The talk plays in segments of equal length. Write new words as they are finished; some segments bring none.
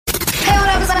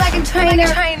Trainer.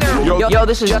 Yo,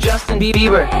 this is Justin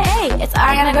Bieber. Hey, it's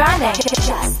Ariana Grande.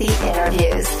 Just the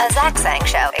Interviews, a Zach Sang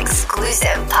Show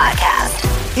exclusive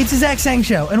podcast. It's a Zach Sang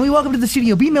Show, and we welcome to the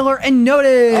studio B. Miller and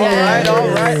Noted.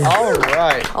 All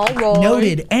right.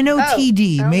 Noted,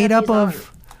 NOTD, made up of...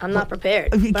 I'm not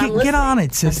prepared. Get on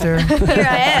it, sister. Here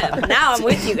I am. Now I'm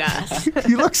with you guys.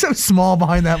 You look so small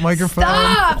behind that microphone.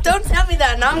 Stop! Don't tell me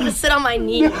that. Now I'm going to sit on my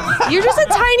knees. You're just a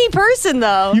tiny person,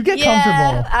 though. You get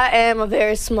comfortable. I am a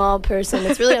very small person.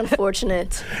 It's really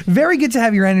unfortunate. Very good to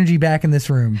have your energy back in this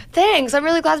room. Thanks. I'm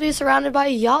really glad to be surrounded by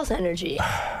y'all's energy.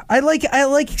 I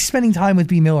like spending time with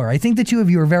B. Miller. I think the two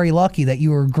of you are very lucky that you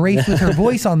were graced with her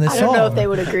voice on this I song. don't know if they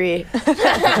would agree. They're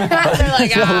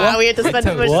like, we have to spend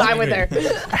too much time with her.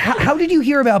 How did you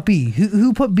hear about B?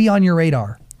 Who put B on your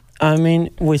radar? I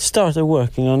mean, we started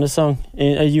working on the song.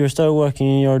 You started working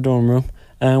in your dorm room,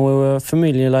 and we were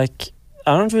familiar. Like,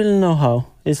 I don't really know how.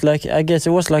 It's like, I guess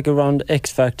it was like around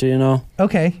X Factor, you know.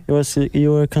 Okay. It was,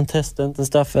 you were a contestant and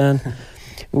stuff, and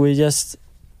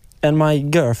and my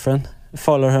girlfriend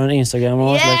follow her on Instagram.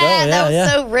 I was like, oh, that was yeah.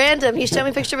 so random. He showed me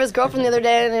a picture of his girlfriend the other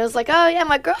day, and it was like, oh yeah,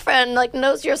 my girlfriend like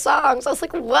knows your songs. I was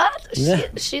like, what? Yeah.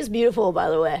 She's beautiful, by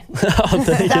the way.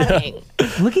 Stunning.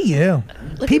 Look at you.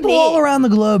 Look People at me. all around the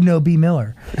globe know B.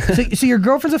 Miller. So your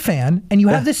girlfriend's a fan, and you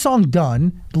have this song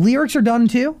done. The lyrics are done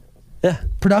too? Yeah.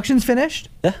 Production's finished?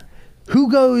 Yeah.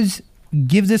 Who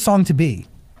gives this song to B?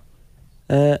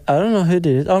 I don't know who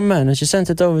did it. Our manager sent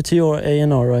it over to your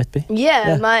A&R, right, B?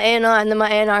 Yeah, my A&R, and then my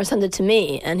A&R sent it to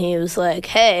me, and he was like,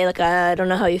 hey, like, I don't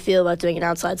know how you feel about doing an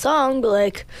outside song, but,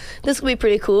 like, this could be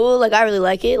pretty cool. Like, I really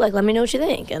like it. Like, let me know what you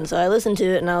think. And so I listened to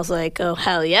it, and I was like, oh,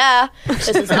 hell yeah. This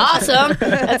is awesome.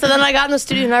 And so then I got in the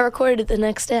studio, and I recorded it the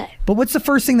next day. But what's the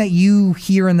first thing that you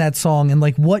hear in that song, and,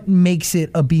 like, what makes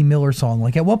it a B. Miller song?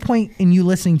 Like, at what point in you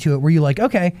listening to it were you like,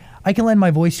 okay, I can lend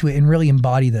my voice to it and really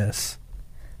embody this?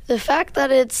 The fact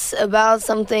that it's about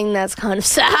something that's kind of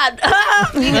sad,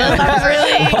 because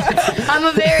I'm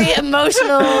a very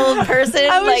emotional person.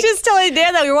 I was just telling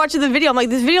Dan that we were watching the video. I'm like,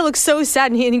 this video looks so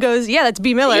sad. And he goes, yeah, that's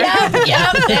B. Miller.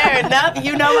 Yep,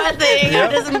 you know my thing.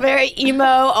 I'm just very emo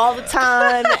all the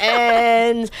time.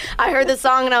 And I heard this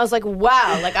song and I was like,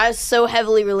 wow, like I so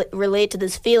heavily relate to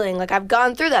this feeling. Like I've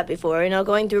gone through that before, you know,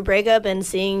 going through a breakup and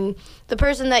seeing the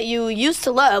person that you used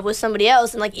to love with somebody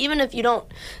else. And like, even if you don't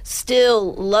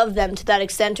still love them to that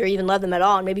extent or even love them at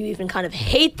all, and maybe you even kind of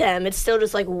hate them, it's still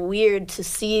just like weird to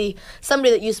see somebody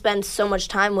that you spend so much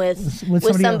time with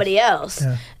somebody else.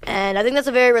 Yeah. And I think that's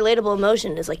a very relatable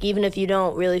emotion. Is like, even if you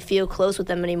don't really feel close with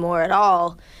them anymore at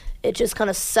all, it just kind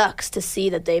of sucks to see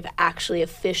that they've actually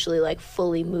officially like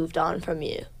fully moved on from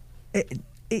you.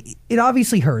 It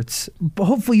obviously hurts, but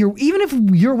hopefully even if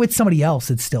you're with somebody else,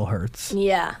 it still hurts.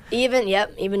 Yeah, even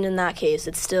in that case,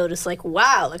 it's still just like,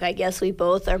 wow, like I guess we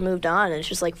both are moved on and it's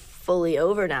just like fully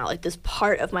over now. Like this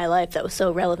part of my life that was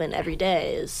so relevant every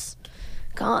day is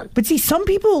gone. But see, some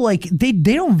people, like, they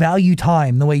don't value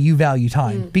time the way you value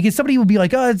time. Because somebody will be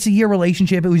like, oh, it's a year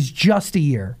relationship, it was just a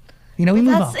year. You know, we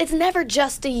move on. It's never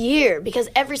just a year, because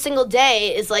every single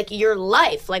day is like your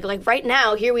life. Like right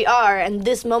now, here we are, and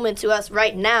this moment to us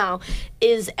right now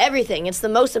is everything. It's the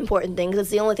most important thing because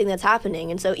it's the only thing that's happening.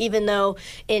 And so even though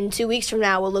in 2 weeks from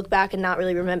now we'll look back and not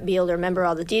really be able to remember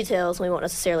all the details, we won't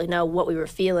necessarily know what we were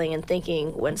feeling and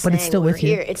thinking when saying it's still we were with you.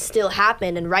 here. It still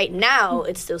happened, and right now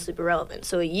it's still super relevant.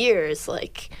 So a year is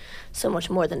like so much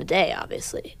more than a day,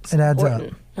 obviously. It's it adds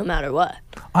important, up. no matter what.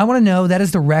 I want to know, that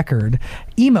is the record.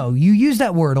 Emo, you use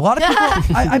that word. A lot of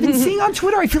people, I've been seeing on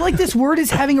Twitter, I feel like this word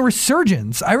is having a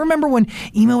resurgence. I remember when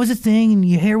emo was a thing and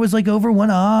your hair was like over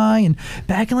one eye, and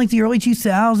back in like the early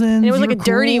 2000s. And it was like a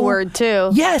dirty word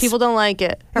too. Yes. People don't like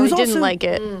it. Or It was didn't also like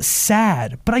it.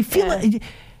 sad. But I feel like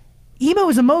emo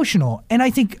is emotional. And I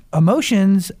think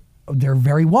emotions, they're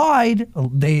very wide.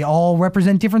 They all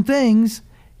represent different things.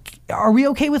 Are we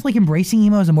okay with like embracing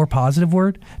emo as a more positive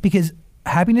word? Because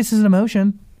happiness is an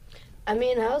emotion. I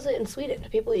mean, how's it in Sweden? Do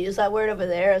people use that word over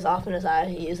there as often as I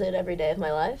use it every day of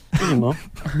my life? Emo.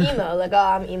 Emo, like, oh,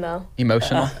 I'm emo.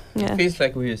 Emotional. Yeah. It feels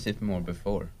like we used it more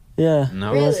before. Yeah.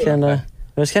 No, Really?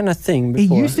 It was kind of thing It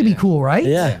before. used to be cool, right?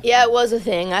 Yeah. Yeah, it was a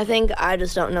thing. I think I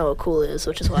just don't know what cool is,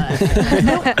 which is why.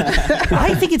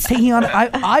 I think it's taking on,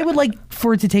 I would like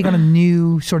for it to take on a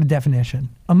new sort of definition.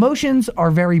 Emotions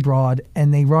are very broad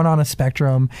and they run on a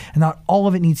spectrum, and not all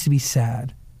of it needs to be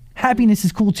sad. Happiness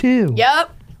is cool too.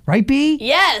 Yep. Right, B?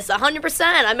 Yes, 100%.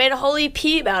 I made a whole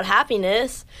EP about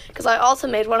happiness because I also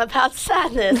made one about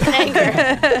sadness and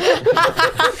anger.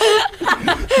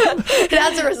 It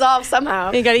has to resolve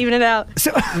somehow. You got to even it out.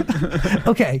 So,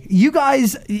 okay, you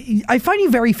guys, I find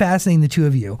you very fascinating, the two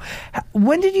of you.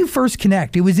 When did you first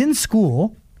connect? It was in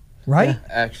school. right?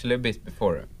 Actually, a bit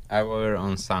before. I was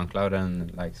on SoundCloud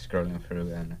and like scrolling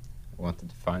through and wanted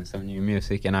to find some new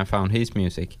music, and I found his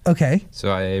music. Okay.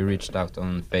 So I reached out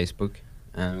on Facebook,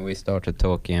 and we started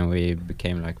talking, and we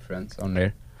became like friends on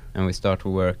there, and we started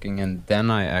working, and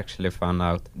then I actually found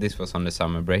out this was on the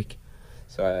summer break.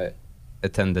 So I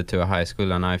attended to a high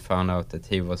school, and I found out that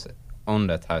he was on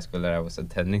that high school that I was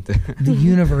attending to. The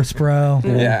universe, bro.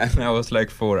 Yeah, and I was like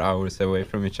 4 hours away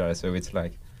from each other, so it's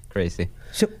like crazy.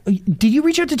 So, did you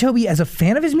reach out to Toby as a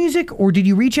fan of his music, or did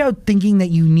you reach out thinking that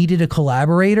you needed a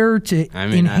collaborator to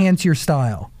enhance your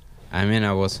style? I mean,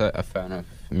 I was a fan of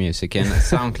music, and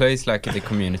SoundCloud is like the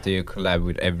community you collab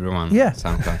with everyone. Yeah.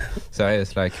 SoundCloud. So I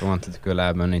just like wanted to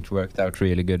collab, and it worked out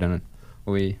really good, and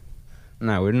we're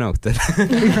noted.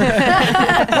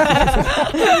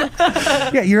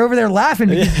 Yeah, you're over there laughing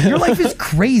because your life is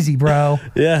crazy, bro.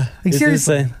 Yeah, Like, it's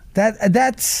seriously, insane.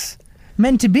 that's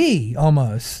meant to be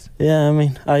almost. Yeah, I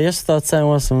mean, I just thought Sam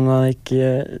was some like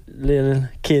little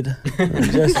kid,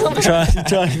 just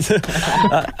trying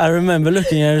to. I remember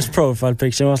looking at his profile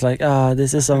picture and was like,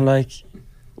 this is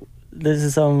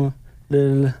some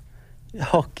little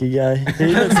hockey guy. He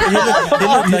looked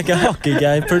like a hockey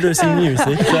guy producing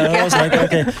music. So I was like,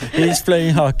 okay, he's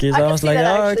playing hockey. So I was like,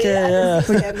 yeah.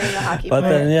 But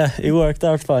then, it worked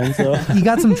out fine. So You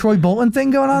got some Troy Bolton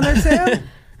thing going on there, Sam?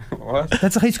 What?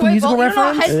 That's a High School Wait, Musical you don't know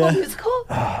reference? High School Musical?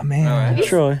 Oh, man. No,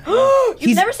 Troy.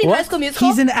 You've never seen High School Musical?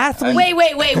 He's an athlete. Wait.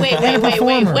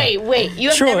 performer. You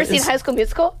have Sure, never seen it's- High School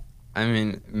Musical? I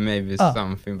mean, maybe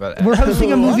something, but We're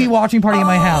hosting a movie watching party at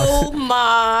my house. Oh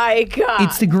my god.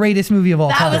 It's the greatest movie of all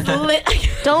that time. was lit.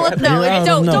 Don't let You're out of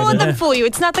don't let order. them fool you.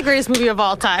 It's not the greatest movie of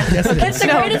all time. It's the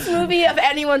greatest movie of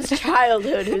anyone's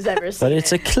childhood who's ever seen But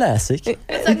it's a classic.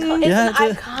 It's an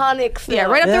iconic film. Yeah,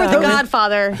 right up there with The Yeah.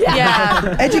 Godfather.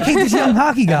 Yeah. Educate this young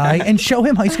hockey guy and show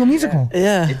him High School Musical.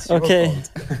 Yeah, It's your okay.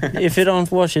 If you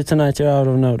don't watch it tonight, you're out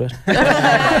of order.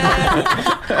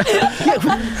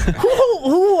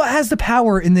 Who has the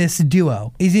power in this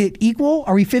duo? Is it equal?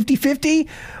 Are we 50-50?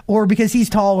 Or because he's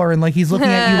taller and like he's looking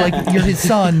at you like you're his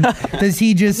son, does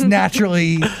he just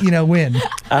naturally, win?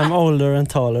 I'm older and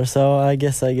taller, so I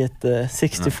guess I get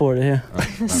 60-40 here.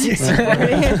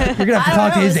 You're gonna have to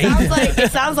talk to his agent.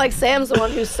 It sounds like Sam's the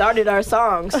one who started our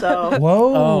song, so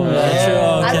Whoa. Oh, right.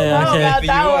 I don't Okay, know okay. about you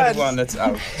that are one. the one that's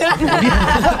out.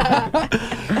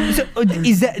 So,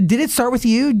 did it start with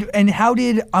you? And how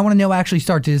did, I want to know, actually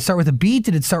start? Did it start with a beat?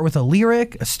 Did it start with a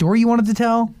lyric? A story you wanted to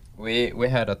tell? We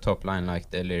had a top line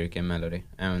like the lyric and melody,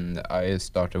 and I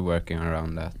started working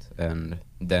around that, and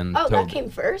then Oh, that came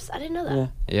first? I didn't know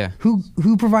that. Yeah. yeah, Who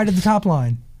provided the top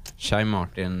line? Shy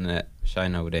Martin, Shy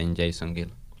Node, and Jason Gill.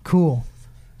 Cool.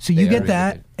 So They you are get really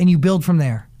that good. and you build from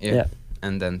there. Yeah.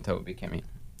 And then Toby came in,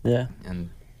 Yeah. and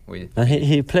we. And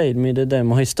he played me the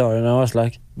demo he started, and I was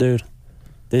like, dude,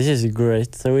 this is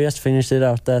great. So we just finished it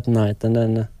out that night, and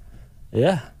then,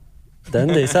 then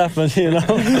this happened,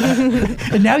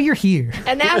 And now you're here.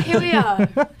 And now here we are.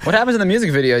 What happens in the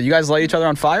music video? You guys light each other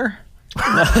on fire?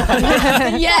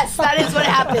 Yes, that is what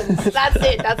happens. That's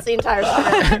it. That's the entire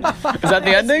story. Is that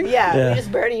the ending? Yeah, Yeah. we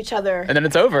just burn each other. And then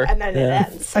it's over. And then Yeah.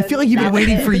 it ends. I feel like you've been And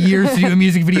waiting that's for it. years to do a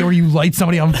music video where you light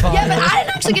somebody on fire. Yeah, but I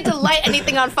didn't actually get to light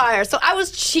anything on fire, so I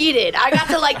was cheated. I got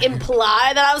to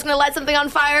imply that I was gonna light something on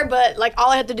fire, but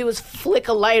all I had to do was flick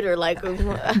a lighter.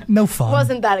 No fun.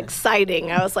 Wasn't that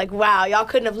exciting. I was like, wow, y'all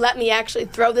couldn't have let me actually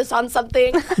throw this on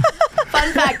something.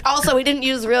 Fun fact, also, we didn't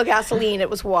use real gasoline, it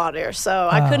was water, so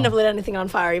I couldn't have lit anything on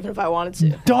fire even if I wanted to.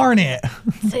 Darn it.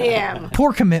 Damn.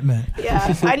 Poor commitment.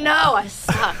 Yeah, I know, I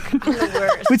suck. I'm the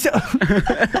worst. But so,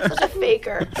 Such a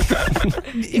faker.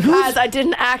 Guys, I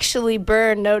didn't actually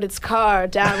burn Noted's car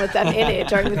down with them in it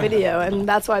during the video, and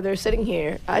that's why they're sitting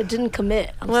here. I didn't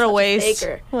commit. I'm What a such waste.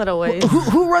 faker. What a waste.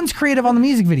 who runs creative on the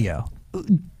music video?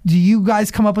 Do you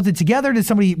guys come up with it together? Did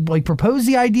somebody propose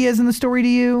the ideas in the story to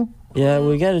you? Yeah,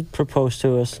 we got it proposed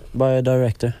to us by a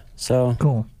director. So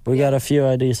Cool. we got a few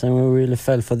ideas, and we really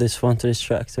fell for this one to this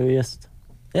track. So we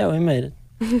made it.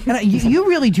 And you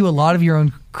really do a lot of your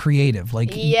own creative.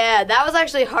 Yeah, that was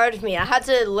actually hard for me. I had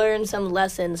to learn some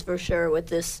lessons for sure with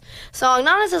this song.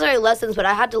 Not necessarily lessons, but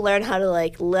I had to learn how to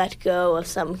let go of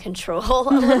some control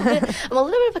a little bit. I'm a little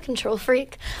bit of a control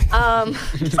freak,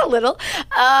 just a little.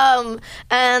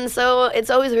 And so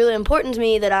it's always really important to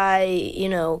me that I,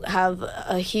 have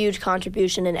a huge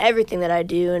contribution in everything that I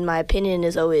do. And my opinion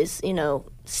is always,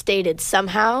 stated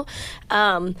somehow.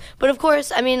 But of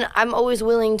course, I mean, I'm always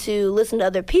willing to listen to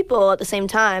other people at the same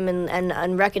time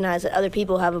and recognize that other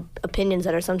people have opinions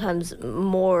that are sometimes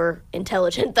more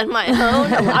intelligent than my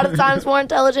own. A lot of times more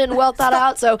intelligent and well thought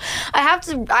out. So I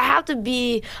have to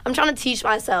be, I'm trying to teach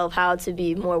myself how to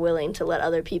be more willing to let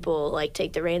other people like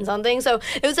take the reins on things. So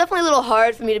it was definitely a little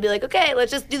hard for me to be like, okay,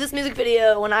 let's just do this music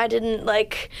video when I didn't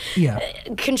like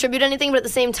contribute anything, but at the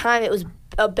same time it was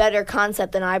a better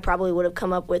concept than I probably would have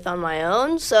come up with on my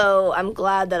own. So I'm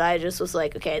glad that I just was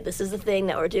like, okay, this is the thing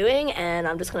that we're doing, and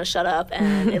I'm just going to shut up,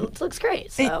 and it looks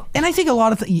great. So. And I think a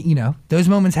lot of, those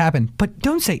moments happen, but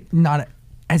don't say not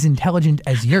as intelligent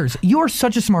as yours. You're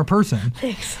such a smart person.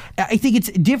 Thanks. I think it's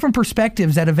different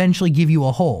perspectives that eventually give you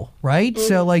a whole, right?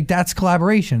 So like that's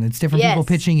collaboration. It's different people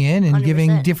pitching in and 100%.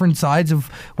 giving different sides of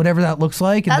whatever that looks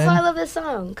like. And That's why I love this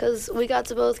song, because we got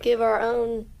to both give our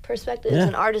own perspectives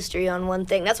and artistry on one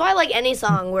thing. That's why I like any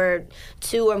song where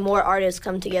two or more artists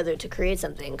come together to create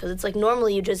something, because it's like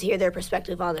normally you just hear their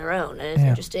perspective on their own, and it's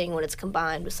interesting when it's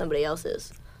combined with somebody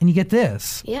else's. And you get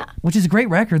this. Yeah. Which is a great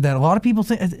record that a lot of people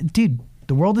think, dude,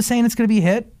 the world is saying it's going to be a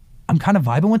hit. I'm kind of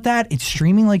vibing with that. It's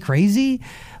streaming like crazy.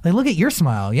 Like, look at your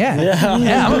smile. Yeah. I'm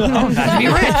about to be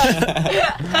rich.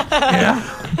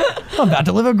 I'm about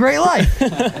to live a great life.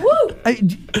 Woo!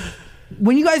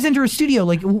 When you guys enter a studio,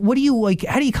 like, what do you like?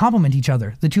 How do you compliment each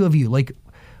other, the two of you? Like,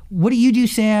 what do you do,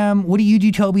 Sam? What do you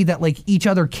do, Toby? That like each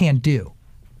other can't do.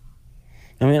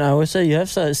 I mean, I would say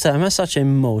Sam has such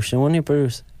emotion when he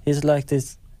produces. He's like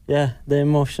this. Yeah, the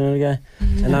emotional guy.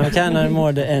 And I'm kind of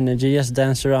more the energy, just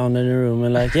dance around in the room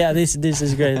and like, this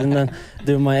is great, and then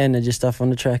do my energy stuff on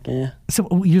the track. And So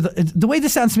you're the way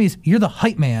this sounds to me is you're the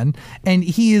hype man, and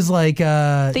he is like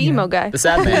the emo guy, the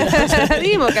sad man. the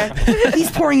emo guy.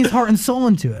 He's pouring his heart and soul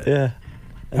into it. Yeah.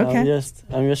 And Okay.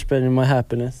 I'm just spreading my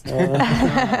happiness.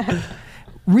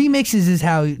 Remixes is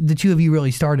how the two of you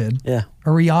really started. Yeah. A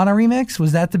Rihanna remix,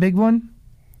 was that the big one?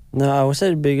 No, I would say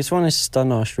the biggest one is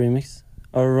Stanache remix,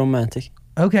 or Romantic.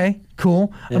 Okay,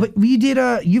 cool. Yeah. But you did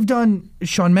you've done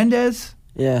Shawn Mendes,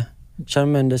 Yeah.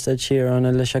 Shawn Mendes, Ed Sheeran,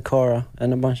 Alicia Cara,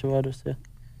 and a bunch of others. Yeah.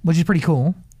 which is pretty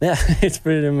cool. Yeah, it's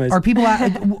pretty amazing. Are people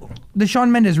the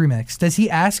Shawn Mendes remix? Does he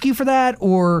ask you for that,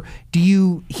 or do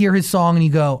you hear his song and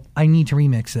you go, "I need to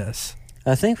remix this"?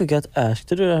 I think we got asked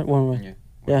to do that one way.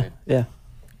 Yeah.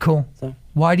 Cool. So.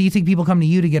 Why do you think people come to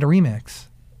you to get a remix?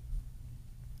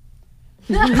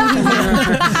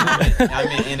 I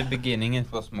mean, in the beginning,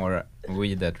 it was more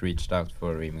we that reached out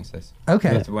for remixes.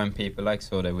 Okay. But when people like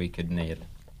saw that we could nail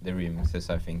the remixes,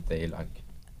 I think they like,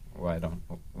 why don't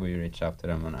we reach out to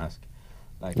them and ask?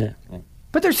 Like, yeah.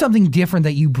 But there's something different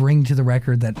that you bring to the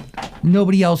record that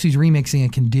nobody else who's remixing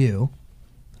it can do,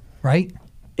 right?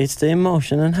 It's the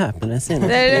emotion and happiness in it.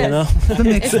 There it is. The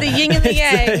mix. It's the yin and the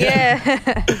yang.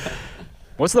 Yeah.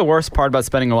 What's the worst part about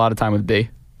spending a lot of time with B?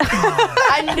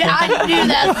 I knew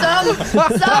that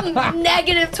some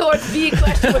negative towards B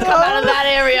question would come out of that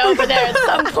area over there at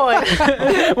some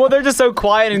point. Well, they're just so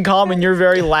quiet and calm, and you're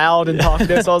very loud and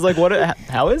talkative. So I was like, "What?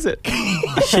 How is it?"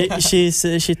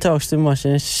 She talks too much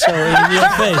and it's so in your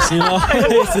face, you know.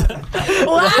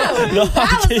 Wow,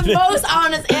 that was the most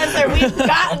honest answer we've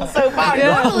gotten so far.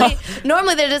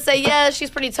 Normally they just say, "Yeah, she's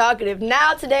pretty talkative."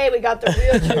 Now today we got the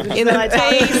real truth. In the I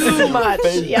talk face. too much.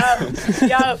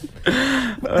 Yup.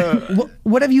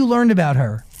 What have you learned about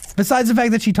her besides the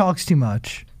fact that she talks too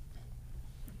much?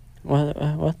 What?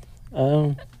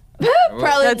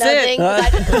 Probably That's nothing.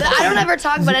 it. 'Cause I don't ever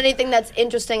talk about anything that's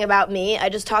interesting about me. I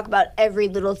just talk about every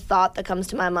little thought that comes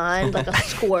to my mind, like a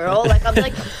squirrel. Like I'm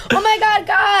like, oh my god,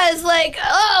 guys! Like,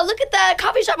 oh, look at that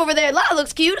coffee shop over there. That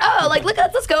looks cute. Oh, like look,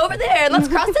 let's go over there and let's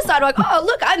cross this sidewalk. Oh,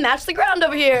 look, I matched the ground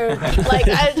over here. Like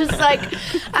I just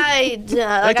I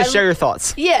like to share your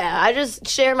thoughts. Yeah, I just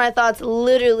share my thoughts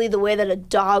literally the way that a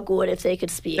dog would if they could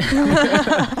speak.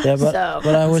 Yeah, but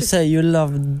I would say you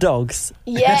love dogs.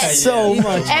 Yes. So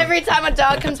much. Every time a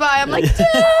dog comes by, I'm like, dude,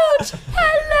 I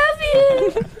love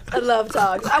you. I love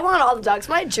dogs. I want all the dogs.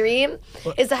 My dream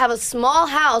is to have a small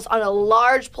house on a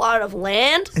large plot of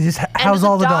land And just house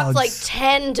all the adopt dogs. like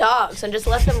 10 dogs and just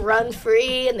let them run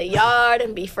free in the yard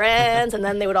and be friends, and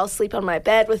then they would all sleep on my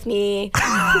bed with me.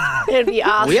 It'd be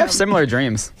awesome. We have similar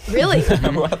dreams. Really?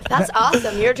 That's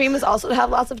awesome. Your dream is also to have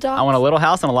lots of dogs? I want a little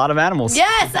house and a lot of animals.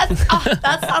 Yes,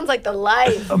 that sounds like the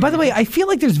life. Oh, by the way, I feel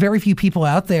like there's very few people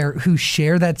out there who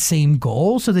share that same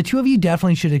goal. So the two of you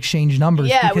definitely should exchange numbers.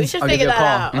 Yeah, we because should I'll give figure you a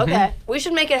that call. out. Okay, we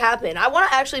should make it happen. I want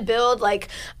to actually build like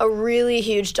a really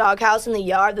huge doghouse in the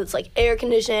yard that's like air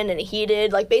conditioned and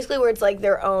heated, like basically where it's like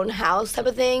their own house type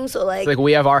of thing. So like, It's like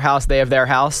we have our house, they have their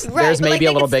house. right, Theirs but, may like, be a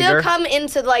they little could bigger. still come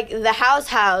into like the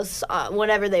house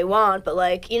whenever they want. But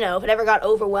like, you know, if it ever got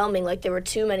overwhelming, like there were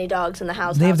too many dogs in the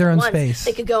house, They have their at own once, space.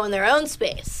 They could go in their own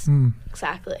space.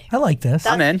 Exactly. I like this.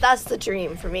 I'm in. That's the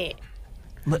dream for me.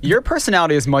 Your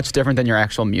personality is much different than your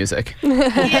actual music.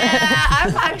 Yeah,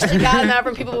 I've actually gotten that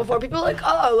from people before. People are like,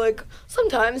 oh, like,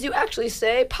 sometimes you actually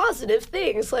say positive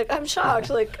things. Like, I'm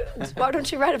shocked. Like, why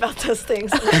don't you write about those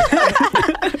things?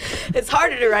 It's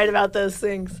harder to write about those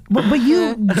things. But do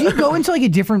you go into like a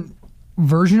different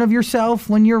version of yourself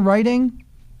when you're writing?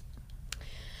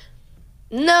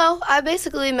 No, I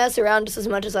basically mess around just as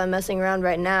much as I'm messing around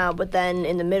right now, but then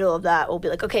in the middle of that, we'll be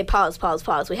like, okay, pause.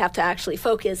 We have to actually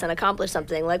focus and accomplish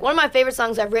something. Like, one of my favorite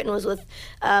songs I've written was with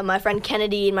my friend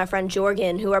Kennedy and my friend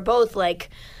Jorgen, who are both, like,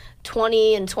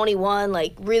 20 and 21,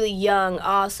 like, really young,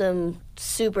 awesome,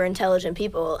 super intelligent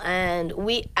people. And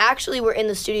we actually were in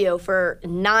the studio for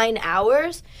 9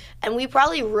 hours, and we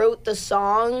probably wrote the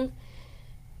song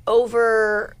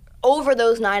over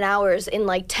those 9 hours in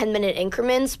like 10-minute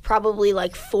increments, probably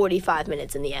like 45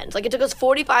 minutes in the end. Like, it took us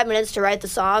 45 minutes to write the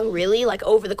song, really, like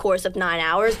over the course of 9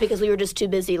 hours, because we were just too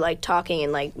busy like talking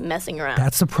and like messing around.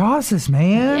 That's the process,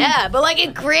 man. Yeah, but like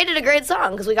it created a great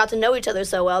song because we got to know each other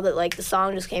so well that like the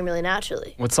song just came really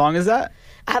naturally. What song is that?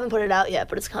 I haven't put it out yet,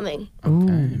 but it's coming.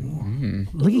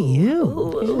 Look at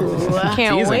you.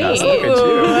 Can't Teasing wait. us.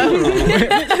 Look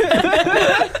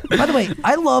at you. By the way,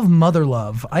 I love Mother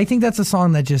Love. I think that's a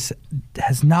song that just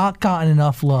has not gotten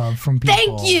enough love from people.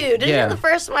 Thank you. Did you Yeah. know the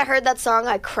first time I heard that song,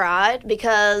 I cried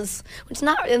because it's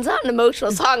not an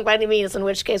emotional song by any means, in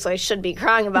which case I should be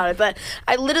crying about it. But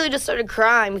I literally just started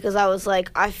crying because I was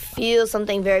like, I feel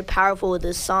something very powerful with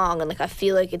this song, and like I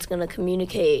feel like it's going to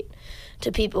communicate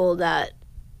to people that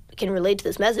can relate to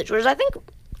this message, which I think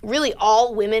really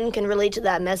all women can relate to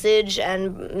that message,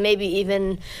 and maybe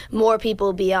even more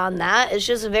people beyond that. It's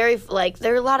just very, like,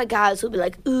 there are a lot of guys who'll be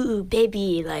like, ooh,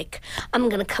 baby, like, I'm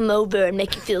gonna come over and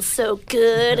make you feel so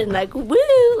good, and like, woo,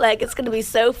 like, it's gonna be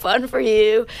so fun for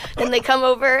you. And they come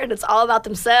over and it's all about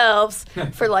themselves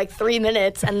for like 3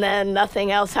 minutes, and then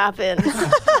nothing else happens.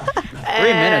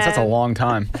 3 minutes, that's a long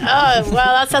time. Oh,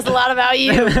 well, that says a lot about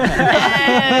you.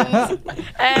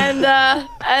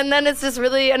 And then it's just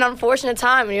really an unfortunate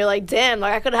time, and you're like, damn,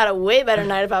 like I could have had a way better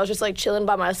night if I was just like chilling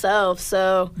by myself.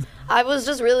 So I was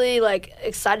just really like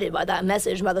excited by that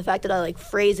message, by the fact that I like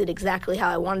phrased it exactly how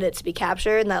I wanted it to be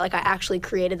captured, and that like I actually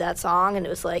created that song, and it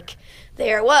was like,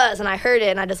 there it was, and I heard it,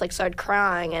 and I just like started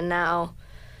crying, and now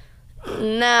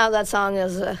that song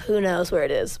is who knows where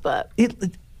it is, but It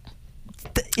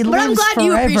I'm lives glad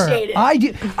you forever. appreciate it. I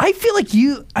do. I feel like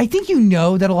I think you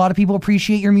know that a lot of people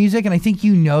appreciate your music, and I think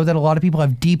you know that a lot of people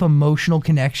have deep emotional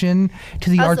connection to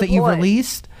the That's art the that you've point.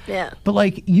 released. yeah. But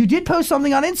like, you did post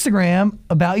something on Instagram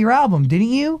about your album, didn't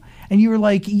you? And you were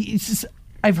like, it's just,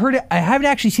 I've heard it. I haven't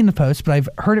actually seen the post, but I've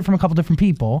heard it from a couple different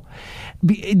people.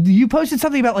 You posted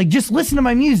something about like, just listen to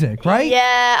my music, right?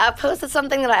 Yeah, I posted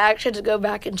something that I actually had to go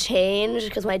back and change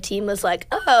because my team was like,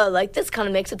 oh, like this kind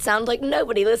of makes it sound like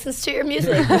nobody listens to your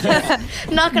music.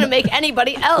 Not going to make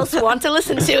anybody else want to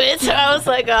listen to it. So I was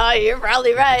like, oh, you're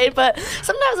probably right. But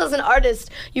sometimes as an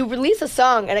artist, you release a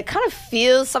song and it kind of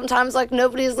feels sometimes like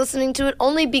nobody is listening to it,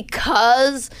 only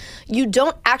because you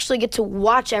don't actually get to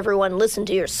watch everyone listen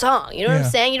to your song. You know what I'm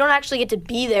saying? You don't actually get to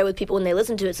be there with people when they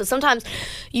listen to it. So sometimes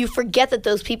you forget that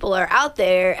those people are out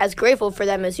there, as grateful for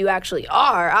them as you actually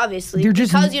are, obviously, They're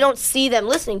just because you don't see them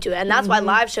listening to it. And that's why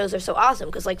live shows are so awesome,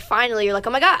 because like finally you're like, oh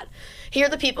my God, here are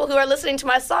the people who are listening to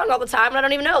my song all the time, and I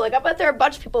don't even know. Like, I bet there are a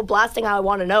bunch of people blasting how I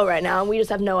Want to Know right now, and we just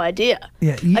have no idea.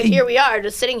 Yeah, Like, here we are,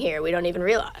 just sitting here. We don't even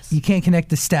realize. You can't connect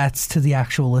the stats to the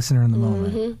actual listener in the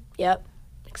moment. Yep,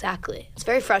 exactly. It's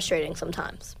very frustrating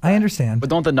sometimes. I understand. But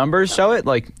don't the numbers show it?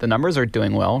 Like, the numbers are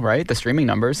doing well, right? The streaming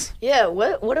numbers. Yeah,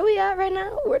 what are we at right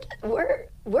now?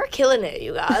 We're killing it,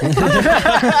 you guys. I'm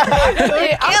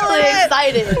really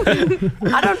excited.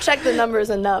 I don't check the numbers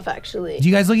enough, actually. Do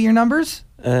you guys look at your numbers?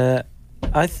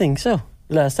 I think so.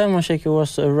 Last time I checked, it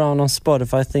was around on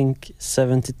Spotify, I think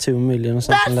 72 million or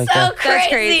something That's like so that. crazy.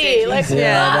 crazy. Like,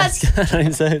 Yeah, what? that's kind of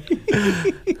insane.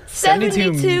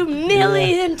 72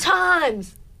 million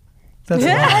times. That's a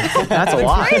lot. That's a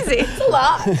lot. Crazy. That's a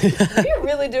lot. You're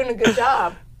really doing a good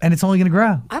job. And it's only going to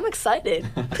grow. I'm excited.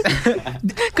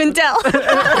 Couldn't tell.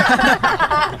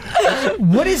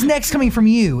 What is next coming from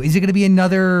you? Is it going to be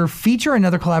another feature,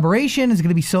 another collaboration? Is it going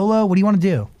to be solo? What do you want to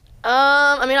do?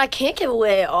 I mean, I can't give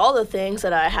away all the things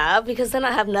that I have because then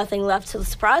I have nothing left to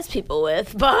surprise people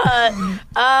with. But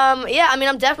yeah, I mean,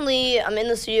 I'm in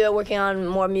the studio working on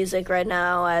more music right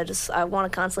now. I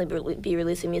want to constantly be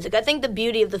releasing music. I think the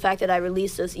beauty of the fact that I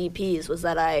released those EPs was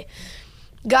that I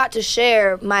got to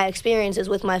share my experiences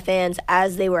with my fans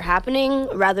as they were happening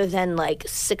rather than like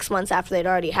 6 months after they'd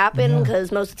already happened,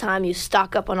 because most of the time you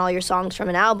stock up on all your songs from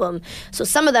an album. So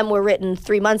some of them were written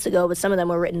 3 months ago, but some of them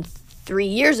were written 3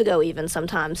 years ago even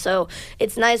sometimes. So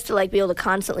it's nice to like be able to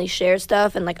constantly share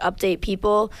stuff and like update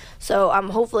people. So I'm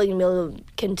hopefully going to be able to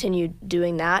continue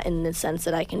doing that in the sense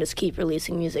that I can just keep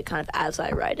releasing music kind of as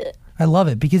I write it. I love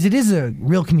it because it is a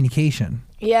real communication.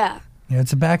 Yeah. You know,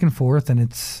 it's a back and forth, and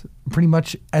it's pretty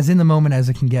much as in the moment as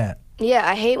it can get. Yeah,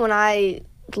 I hate when I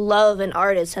love an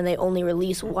artist and they only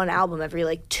release one album every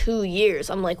like 2 years.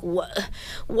 I'm like, what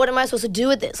am I supposed to do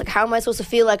with this? Like, how am I supposed to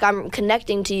feel like I'm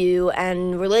connecting to you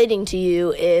and relating to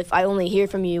you if I only hear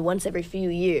from you once every few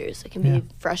years? It can be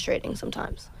frustrating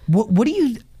sometimes.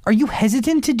 Are you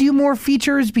hesitant to do more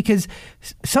features? Because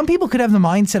some people could have the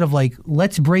mindset of like,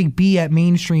 let's break B at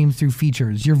mainstream through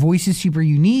features. Your voice is super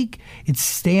unique. It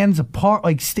stands apart,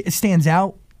 like it stands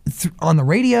out on the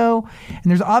radio. And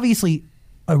there's obviously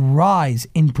a rise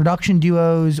in production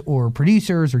duos or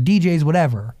producers or DJs,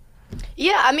 whatever.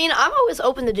 Yeah, I mean, I'm always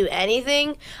open to do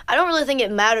anything. I don't really think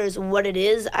it matters what it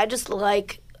is. I just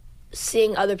like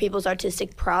seeing other people's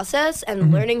artistic process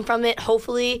and learning from it,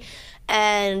 hopefully,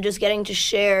 and just getting to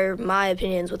share my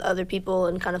opinions with other people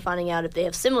and kind of finding out if they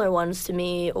have similar ones to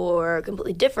me or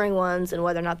completely differing ones and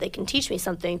whether or not they can teach me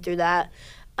something through that.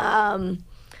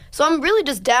 So I'm really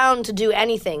just down to do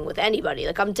anything with anybody.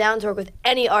 Like, I'm down to work with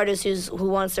any artist who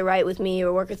wants to write with me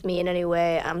or work with me in any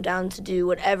way. I'm down to do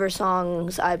whatever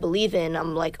songs I believe in.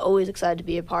 I'm like always excited to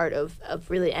be a part of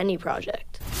really any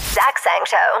project. Zach Sang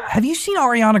Show. Have you seen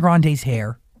Ariana Grande's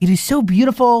hair? It is so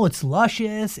beautiful. It's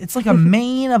luscious. It's like a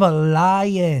mane of a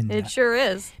lion. It sure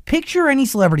is. Picture any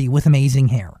celebrity with amazing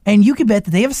hair, and you can bet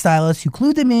that they have a stylist who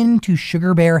clued them in to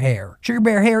Sugar Bear Hair. Sugar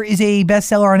Bear Hair is a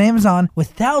bestseller on Amazon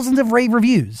with thousands of rave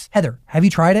reviews. Heather, have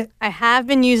you tried it? I have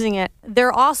been using it.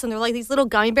 They're awesome. They're like these little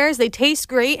gummy bears. They taste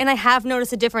great, and I have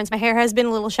noticed a difference. My hair has been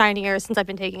a little shinier since I've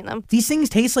been taking them. These things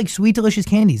taste like sweet, delicious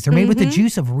candies. They're made with the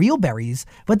juice of real berries,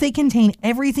 but they contain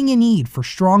everything you need for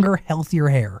stronger, healthier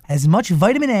hair. As much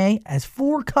vitamin A as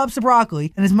 4 cups of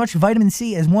broccoli, and as much vitamin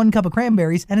C as 1 cup of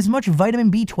cranberries, and as much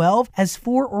vitamin B12 as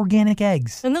 4 organic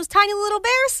eggs. And those tiny little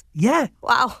bears? Yeah.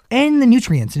 Wow. And the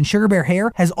nutrients in Sugar Bear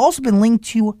Hair has also been linked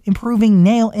to improving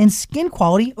nail and skin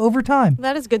quality over time.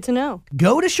 That is good to know.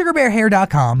 Go to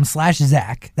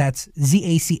sugarbearhair.com/Zach. That's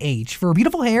ZACH for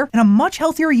beautiful hair and a much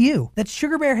healthier you. That's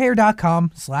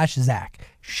sugarbearhair.com/Zach.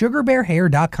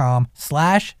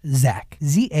 sugarbearhair.com/Zach.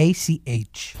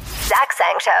 ZACH. Zach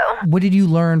Sang Show. What did you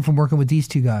learn from working with these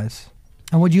two guys?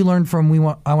 And what did you learn from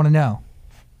I Want to Know?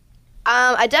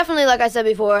 I definitely, like I said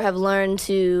before, have learned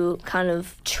to kind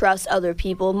of trust other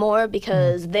people more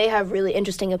because they have really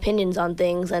interesting opinions on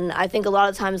things, and I think a lot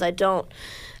of times I don't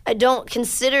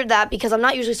consider that because I'm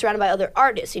not usually surrounded by other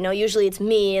artists. You know, usually it's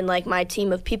me and like my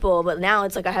team of people, but now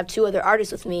it's like I have 2 other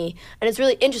artists with me, and it's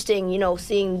really interesting, you know,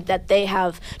 seeing that they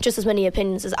have just as many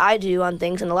opinions as I do on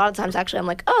things. And a lot of times, actually, I'm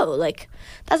like, oh, like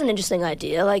that's an interesting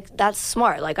idea. Like that's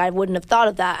smart. Like I wouldn't have thought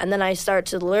of that. And then I start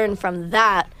to learn from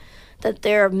that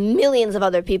there are millions of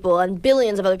other people and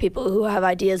billions of other people who have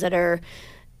ideas that are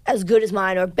as good as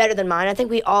mine or better than mine. I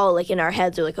think we all, like, in our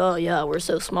heads are like, oh, yeah, we're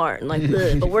so smart. And, like,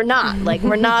 but we're not. Like,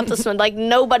 we're not like,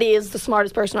 nobody is the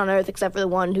smartest person on earth except for the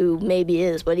one who maybe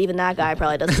is. But even that guy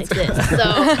probably doesn't exist.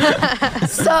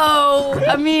 So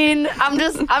I mean, I'm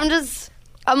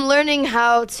learning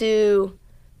how to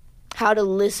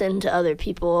listen to other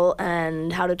people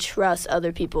and how to trust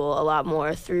other people a lot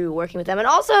more through working with them. And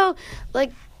also,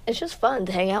 like, it's just fun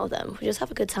to hang out with them. We just have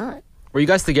a good time. Were you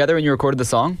guys together when you recorded the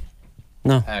song?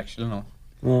 No. Actually, no.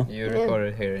 No. You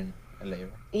recorded here in LA.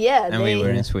 Yeah. And we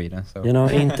were in Sweden, so. You know,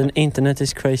 internet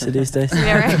is crazy these days.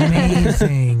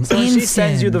 Amazing. So when she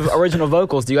sends you the original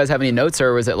vocals, do you guys have any notes,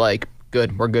 or was it like,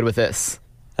 good, we're good with this?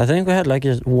 I think we had like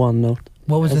just one note.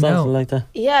 What was the something note? like that.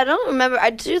 Yeah, I don't remember. I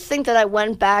do think that I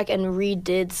went back and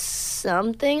redid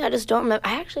something. I just don't remember.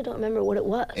 I actually don't remember what it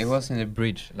was. It was in the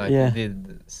bridge. Like, we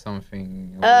did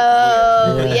something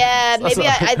Oh, weird. yeah. Maybe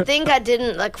I think I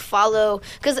didn't, like, follow.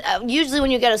 Because usually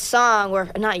when you get a song, or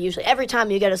not usually, every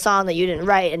time you get a song that you didn't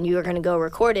write and you were going to go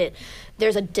record it,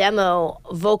 there's a demo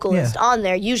vocalist on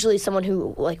there, usually someone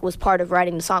who like was part of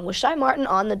writing the song. Was Shy Martin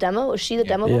on the demo? Was she the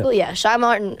demo vocal? Yeah, Shy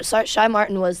Martin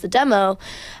was the demo.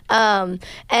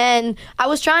 And I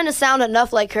was trying to sound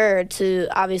enough like her to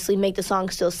obviously make the song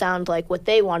still sound like what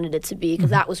they wanted it to be, because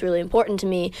that was really important to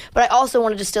me. But I also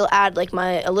wanted to still add like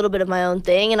a little bit of my own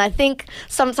thing. And I think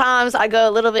sometimes I go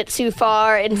a little bit too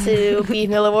far into B.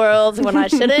 Miller world when I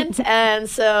shouldn't. And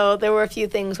so there were a few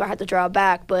things where I had to draw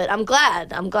back. But I'm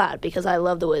glad because I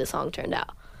love the way the song turned out.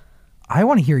 I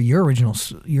want to hear your original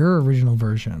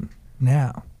version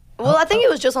now. Well, I think it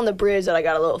was just on the bridge that I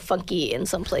got a little funky in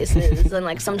some places, and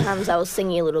like sometimes I was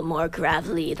singing a little more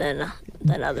gravelly than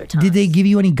other times. Did they give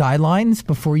you any guidelines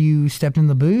before you stepped in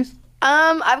the booth?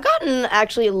 I've gotten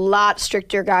actually a lot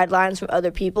stricter guidelines from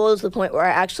other people, to the point where I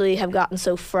actually have gotten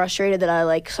so frustrated that I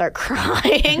like start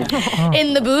crying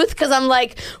in the booth, because I'm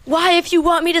like, why, if you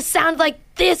want me to sound like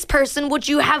this person, would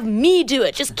you have me do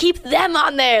it? Just keep them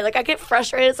on there. Like, I get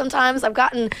frustrated sometimes. I've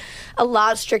gotten a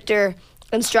lot stricter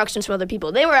instructions from other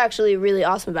people. They were actually really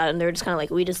awesome about it, and they were just kind of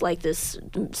like, we just like this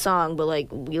song, but like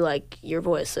we like your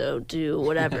voice, so do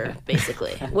whatever,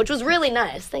 basically, which was really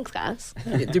nice. Thanks, guys.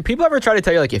 Do people ever try to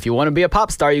tell you, like, if you want to be a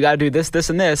pop star, you got to do this, this,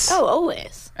 and this? Oh,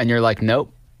 always. And you're like,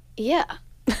 nope. Yeah.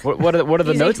 What are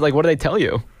the notes? Like, what do they tell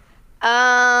you?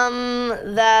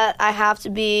 That I have to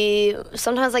be,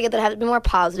 sometimes I get that I have to be more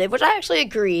positive, which I actually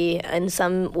agree in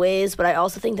some ways, but I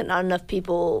also think that not enough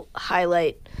people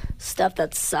highlight stuff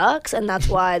that sucks, and that's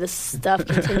why the stuff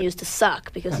continues to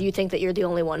suck, because you think that you're the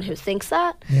only one who thinks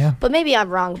that. Yeah. But maybe I'm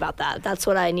wrong about that. That's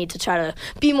what I need to try to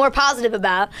be more positive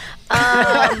about. Be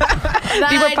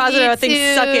more positive about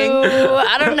things sucking.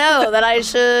 I don't know, that I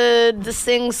should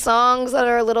sing songs that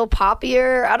are a little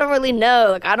poppier. I don't really know.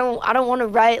 Like, I don't want to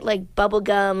write like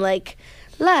bubblegum, like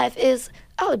life is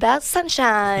all about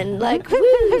sunshine, like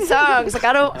woo songs. Like,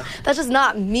 that's just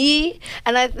not me.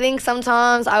 And I think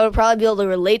sometimes I would probably be able to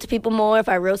relate to people more if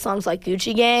I wrote songs like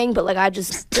Gucci Gang, but like I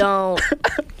just don't.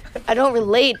 I don't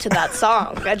relate to that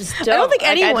song. I just don't. I don't think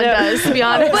anyone does, to be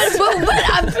honest.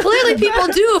 But clearly people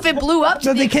do if it blew up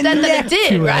to the extent that it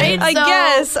did, right? I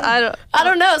guess. I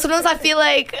don't know. Sometimes I feel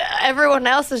like everyone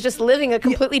else is just living a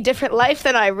completely different life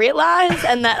than I realize,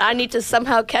 and that I need to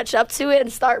somehow catch up to it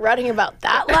and start writing about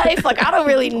that life. Like, I don't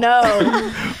really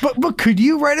know. But could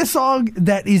you write a song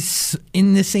that is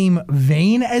in the same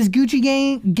vein as Gucci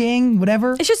Gang,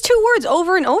 whatever? It's just two words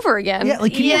over and over again. Yeah,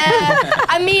 like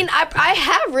I mean, I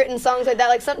have written songs like that.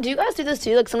 Like, do you guys do this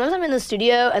too? Like, sometimes I'm in the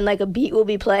studio and like a beat will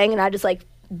be playing, and I just like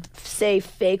say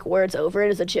fake words over it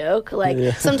as a joke. Like,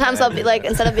 sometimes I'll be like,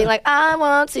 instead of being like, I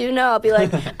want to know, I'll be like,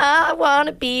 I want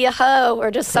to be a hoe,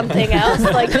 or just something else,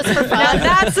 like, just for fun. Now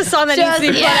that's the song that needs to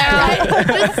be put out. Right?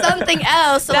 Just something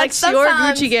else. So, that's like, your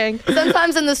Gucci Gang.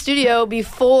 Sometimes in the studio,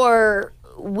 before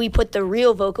we put the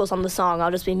real vocals on the song,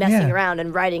 I'll just be messing around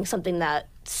and writing something that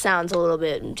sounds a little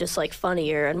bit just like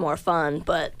funnier and more fun,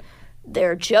 but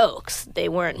they're jokes. They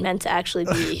weren't meant to actually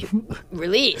be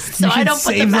released, so I don't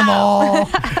put them out. All.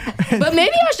 But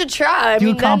maybe I should try. I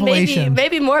mean, then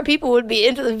maybe more people would be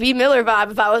into the V Miller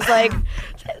vibe if I was like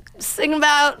singing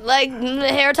about like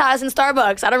hair ties in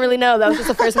Starbucks. I don't really know. That was just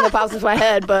the first thing that popped into my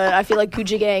head, but I feel like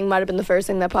Gucci Gang might have been the first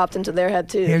thing that popped into their head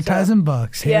too. Hair ties and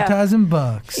bucks. Hair ties and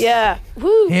bucks. Yeah.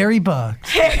 Woo. Hairy bucks.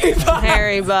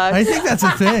 Hairy bucks. I think that's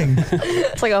a thing.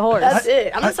 It's like a horse. That's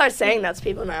it. I'm gonna start saying that to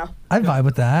people now. I vibe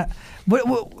with that.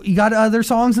 What you got other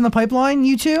songs in the pipeline,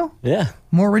 you two? Yeah.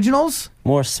 More originals?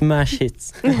 More smash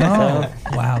hits. Oh,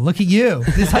 wow. Look at you.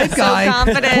 This hype guy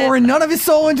confident. pouring none of his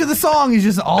soul into the song. Is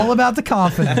just all about the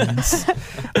confidence.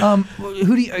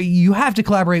 Who do you have to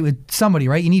collaborate with somebody,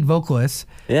 right? You need vocalists.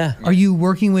 Yeah. Are you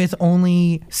working with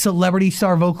only celebrity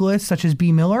star vocalists such as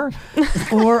B. Miller?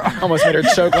 Or Almost made her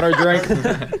choke on her drink.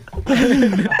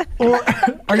 or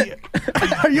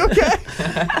are you okay?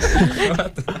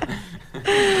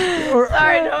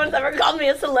 Sorry, no one's ever called me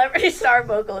a celebrity star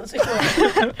vocalist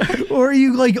before. Or are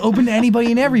you like open to anybody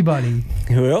and everybody?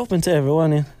 We're open to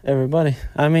everybody.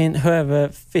 I mean, whoever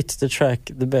fits the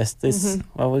track the best is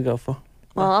what we go for.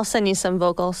 Well, I'll send you some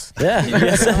vocals. Yeah.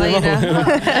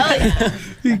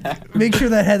 Make sure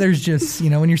that Heather's just,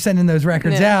 when you're sending those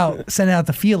records out, send out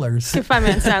the feelers. You can find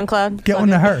me on SoundCloud. Get one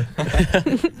to her.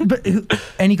 But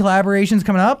any collaborations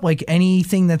coming up? Like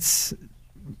anything that's,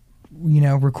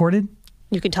 recorded?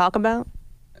 You could talk about?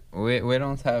 We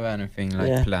don't have anything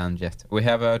planned yet. We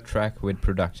have a track with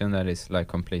production that is like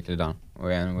completely done.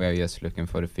 We're just looking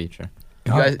for the feature.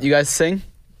 You guys sing?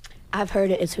 I've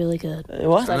heard it. It's really good.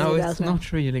 What? No, it's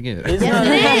not really good. It's not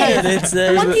Yes, good. It's,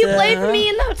 the ones you played for me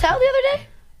in the hotel the other day?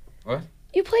 What?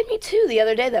 You played me two the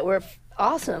other day that were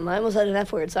awesome. I almost said an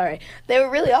F word, sorry. They were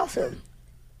really awesome.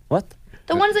 What?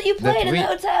 The ones that you played in the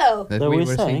hotel. That That we we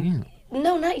were sang? singing.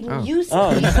 No, not Oh. you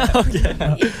singing. Okay.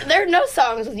 There are no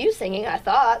songs with you singing, I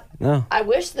thought. No. I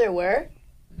wish there were.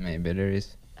 Maybe there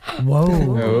is. Whoa.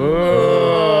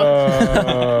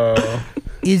 Oh.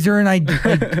 Is there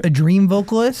a dream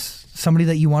vocalist? Somebody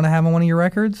that you want to have on one of your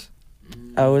records?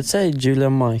 I would say Julia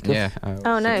Michaels. Yeah.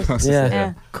 Oh, nice. Yeah.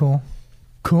 Yeah. Cool.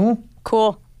 Cool.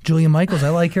 Cool. Julia Michaels, I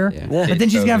like her. Yeah. Yeah. But then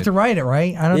she's gonna have to write it,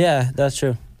 right? I don't. Yeah, that's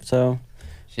true. So,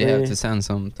 She have to send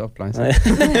some top lines.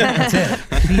 That's it.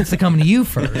 She needs to come to you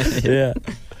first. yeah.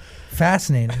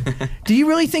 Fascinating. Do you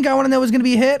really think I Want to Know was gonna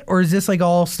be a hit, or is this like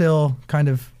all still kind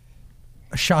of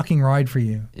a shocking ride for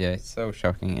you? Yeah, it's so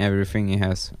shocking. Everything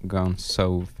has gone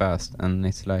so fast, and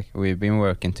it's like we've been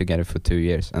working together for 2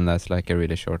 years, and that's like a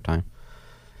really short time.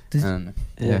 And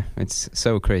Yeah. it's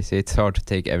so crazy. It's hard to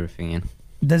take everything in.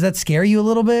 Does that scare you a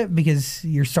little bit because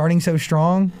you're starting so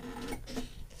strong?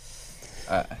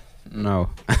 No.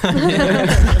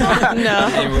 No.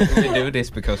 we do this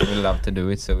because we love to do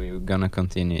it, so we're gonna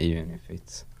continue even if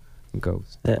it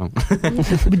goes Yeah. wrong.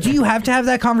 But do you have to have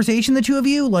that conversation, the two of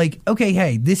you? Like, okay,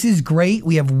 hey, this is great.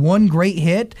 We have one great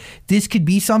hit. This could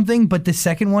be something, but the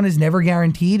second one is never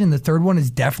guaranteed, and the third one is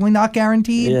definitely not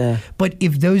guaranteed. Yeah. But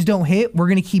if those don't hit, we're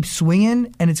going to keep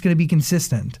swinging, and it's going to be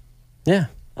consistent. Yeah.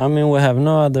 I mean, we have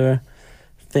no other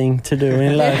thing to do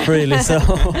in life, really. So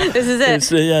This is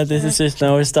it. this is it.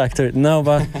 Now we're stuck to it. No,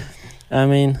 but I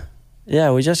mean,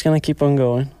 yeah, we're just gonna keep on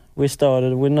going. We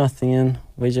started with nothing, and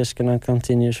we're just gonna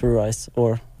continue to rise,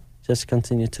 or just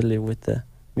continue to live with the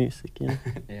music. You know?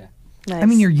 Yeah. Nice. I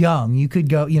mean, you're young. You could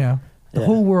go, the Yeah.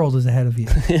 whole world is ahead of you.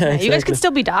 Yeah, Yeah, you guys exactly. could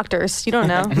still be doctors. You don't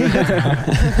know.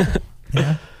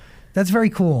 Yeah. That's very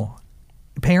cool.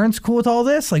 Parents cool with all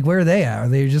this? Like, where are they at? Are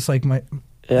they just like, my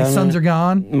Yeah, I sons mean, are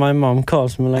gone? My mom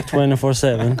calls me like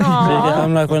 24/7. Aw.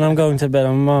 I'm like, when I'm going to bed,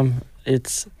 I'm, Mom,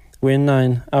 we're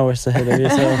 9 hours ahead of you,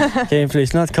 so can you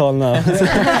please not call now?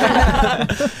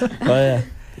 But yeah,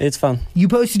 it's fun. You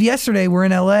posted yesterday, we're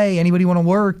in LA. Anybody want to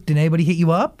work? Did anybody hit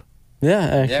you up? Yeah,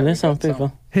 actually, we some got some.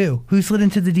 people. Who? Who slid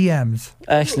into the DMs?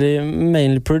 Actually,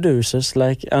 mainly producers,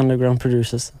 like underground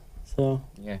producers. So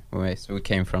Yeah. So we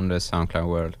came from the SoundCloud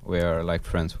world. We are like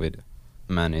friends with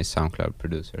many SoundCloud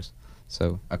producers.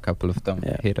 So a couple of them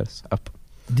Yeah. hit us up.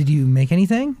 Did you make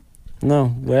anything?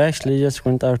 no, we actually just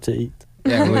went out to eat.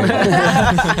 Yeah,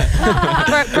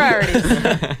 Priorities.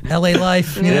 LA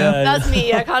life, you know? Yeah. That's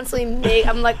me. I constantly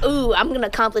I'm like, ooh, I'm going to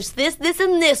accomplish this, this,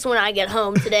 and this when I get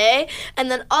home today. And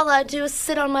then all I do is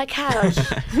sit on my couch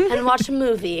and watch a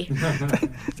movie.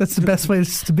 That's the best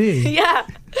place to be. Yeah.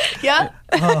 Yep.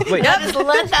 Wait, I just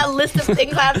let that list of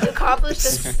things I have to accomplish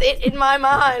just sit in my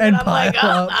mind. And And I'm like,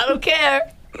 pile oh, up. I don't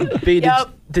care. B, Yep.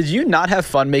 did you not have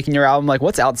fun making your album? Like,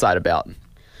 what's Outside about?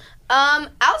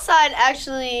 Outside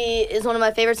actually is one of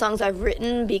my favorite songs I've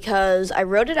written because I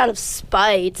wrote it out of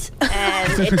spite,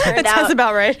 and it turned That sounds out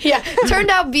about right. yeah, turned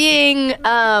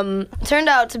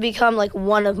out to become like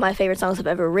one of my favorite songs I've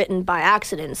ever written by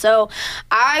accident. So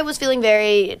I was feeling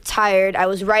very tired. I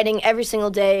was writing every single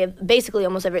day, basically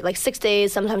almost every, like 6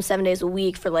 days, sometimes 7 days a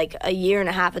week for like a year and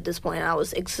a half at this point. I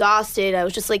was exhausted. I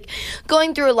was just like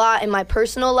going through a lot in my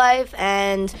personal life,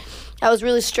 and I was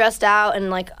really stressed out and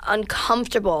like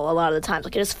uncomfortable a lot of the times.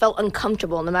 Like, it just felt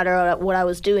uncomfortable no matter what I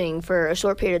was doing for a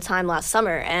short period of time last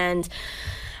summer. And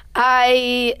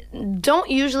I don't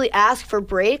usually ask for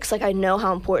breaks. Like, I know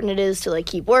how important it is to like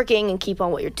keep working and keep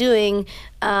on what you're doing.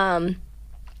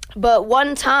 But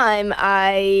one time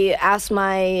I asked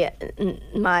my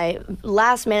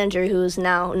last manager, who is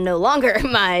now no longer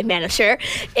my manager,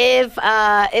 if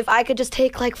I could just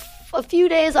take like a few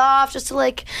days off just to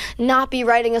like not be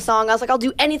writing a song. I was like, I'll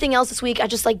do anything else this week. I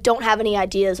just like don't have any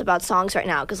ideas about songs right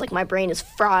now because like my brain is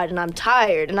fried and I'm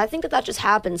tired. And I think that just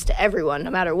happens to everyone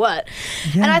no matter what.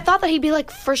 Yeah. And I thought that he'd be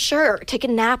like, for sure, take a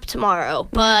nap tomorrow.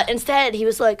 But instead he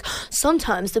was like,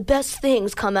 sometimes the best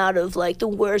things come out of like the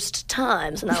worst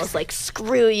times. And I was like,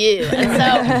 screw you. And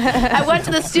so I went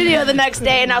to the studio the next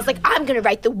day and I was like, I'm gonna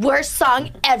write the worst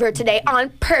song ever today on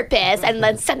purpose and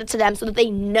then send it to them so that they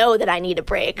know that I need a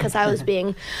break because I was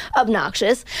being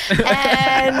obnoxious.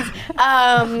 And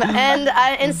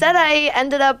instead I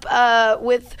ended up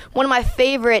with one of my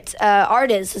favorite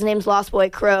artists. His name's Lost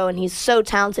Boy Crow, and he's so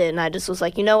talented. And I just was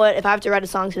like, you know what? If I have to write a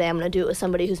song today, I'm going to do it with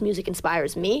somebody whose music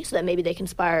inspires me so that maybe they can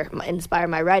inspire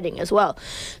my writing as well.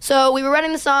 So we were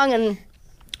writing the song, and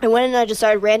I went and I just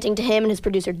started ranting to him and his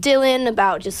producer Dylan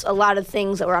about just a lot of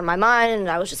things that were on my mind, and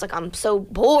I was just like, I'm so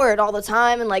bored all the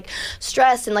time and like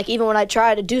stressed, and like even when I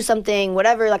try to do something,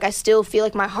 whatever, like I still feel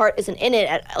like my heart isn't in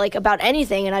it like about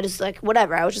anything, and I just like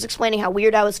whatever. I was just explaining how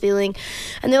weird I was feeling,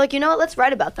 and they're like, you know what, let's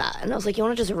write about that. And I was like, you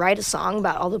want to just write a song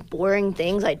about all the boring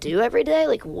things I do every day?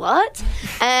 Like what?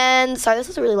 And sorry, this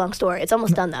is a really long story. It's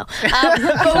almost done though.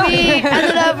 But we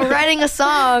ended up writing a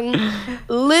song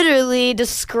literally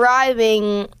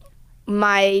describing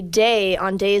my day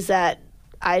on days that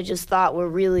I just thought were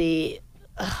really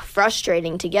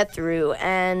frustrating to get through,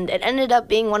 and it ended up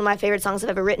being one of my favorite songs I've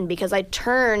ever written because I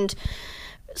turned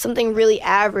something really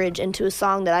average into a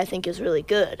song that I think is really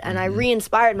good, and I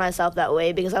re-inspired myself that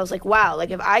way because I was like, wow,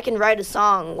 like if I can write a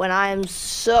song when I'm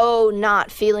so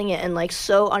not feeling it and like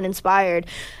so uninspired,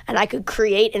 and I could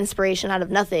create inspiration out of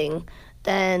nothing,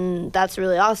 then that's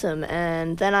really awesome.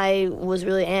 And then I was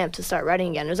really amped to start writing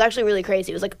again. It was actually really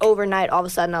crazy. It was like overnight, all of a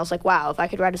sudden I was like, wow, if I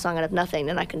could write a song out of nothing,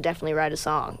 then I can definitely write a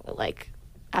song. Like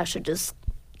I should just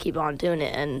keep on doing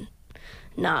it and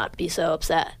not be so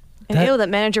upset. Ew, that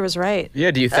manager was right.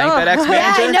 Yeah, do you thank that ex-manager?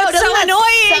 Yeah, I know. That's Doesn't so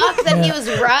that suck that he was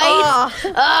right?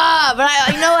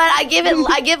 But you know what?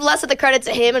 I give less of the credit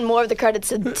to him and more of the credit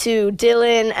to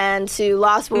Dylan and to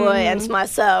Lost Boy and to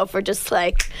myself for just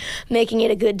like making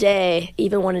it a good day,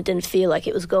 even when it didn't feel like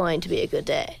it was going to be a good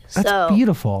day. That's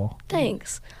beautiful.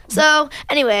 Thanks. So,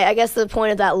 anyway, I guess the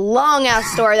point of that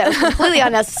long-ass story that was completely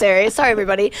unnecessary, sorry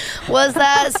everybody, was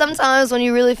that sometimes when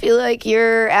you really feel like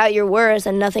you're at your worst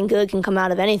and nothing good can come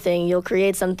out of anything, you'll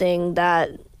create something that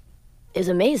is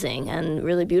amazing and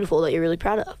really beautiful that you're really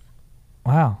proud of.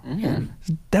 Wow.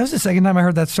 That was the second time I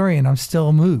heard that story, and I'm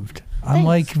still moved. I'm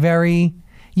like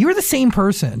you're the same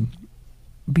person.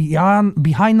 Behind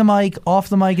the mic, off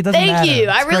the mic, it doesn't matter. Thank you.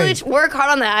 I really great. work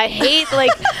hard on that. I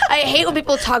hate when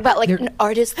people talk about like an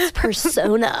artist's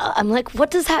persona. I'm like,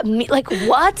 what does that mean? Like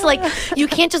what? Like you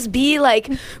can't just be like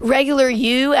regular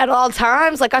you at all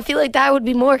times. Like I feel like that would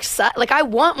be more exciting. Like I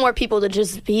want more people to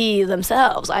just be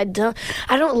themselves. I don't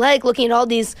like looking at all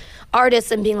these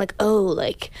artists and being like, oh,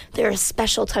 like they're a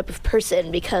special type of person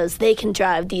because they can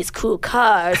drive these cool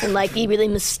cars and like be really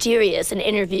mysterious in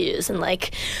interviews and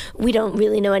like we don't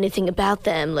really know anything about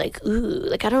them. Like, ooh,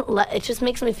 like I don't like. It just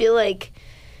makes me feel like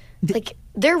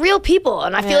they're real people,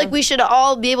 and I feel like we should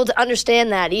all be able to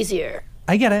understand that easier.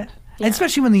 I get it. Yeah.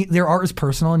 Especially when their art is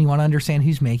personal and you want to understand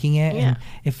who's making it. Yeah. And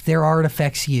if their art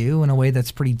affects you in a way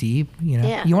that's pretty deep, you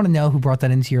want to know who brought that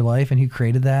into your life and who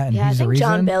created that and who's the reason.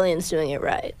 I think John Bellion's doing it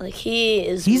right. Like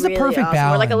he's really the perfect awesome.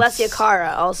 balance. Or like Alessia Balance.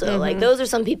 Cara also. Like those are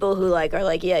some people who like are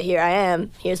like, yeah, here I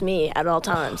am. Here's me at all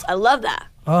times. I love that.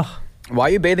 Oh. Why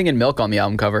are you bathing in milk on the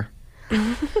album cover?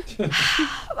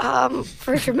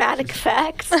 For dramatic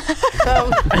effects.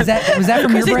 Was that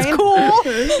from your brain? It's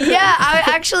cool. Yeah,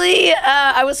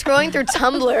 I was scrolling through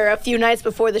Tumblr a few nights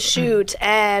before the shoot,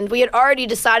 and we had already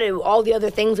decided all the other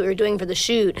things we were doing for the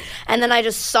shoot, and then I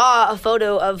just saw a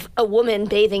photo of a woman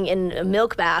bathing in a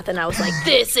milk bath, and I was like,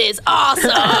 this is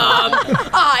awesome!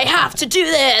 I have to do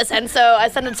this! And so I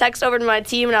sent a text over to my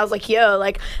team, and I was like, yo,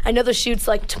 like, I know the shoot's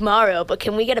like tomorrow, but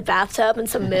can we get a bathtub and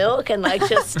some milk and like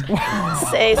just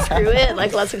say screw it,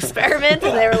 like let's experiment?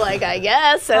 And they were like, I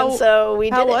guess. And so we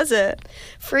did. How was it?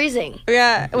 Freezing.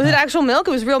 Yeah. Was it actual milk?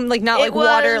 It was real, like not like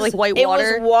water, like white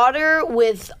water? It was water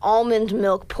with almond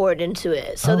milk poured into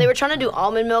it. So they were trying to do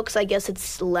almond milk because I guess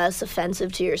it's less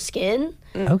offensive to your skin.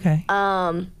 Okay.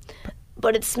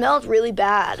 But it smelled really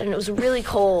bad and it was really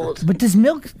cold. But does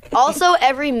milk... Also,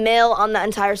 every male on the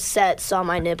entire set saw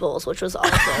my nipples, which was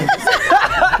also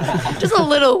just a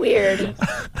little weird.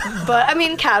 But, I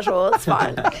mean, casual. It's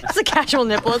fine. It's a casual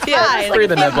nipple. It's Yeah, fine. just Free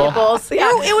like the a few nipple. nipples. Yeah.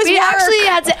 It was we work. actually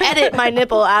had to edit my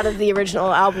nipple out of the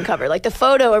original album cover. Like, the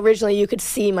photo, originally, you could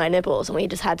see my nipples, and we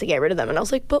just had to get rid of them. And I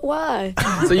was like, but why?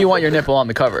 So you want your nipple on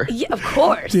the cover? Yeah, of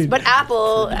course. But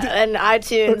Apple and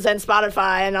iTunes and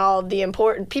Spotify and all the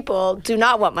important people do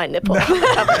not want my nipple on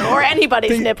the cover, or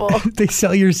anybody's nipple. They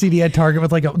sell your CD at Target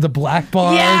with like the black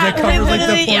bar that covers like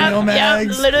the porno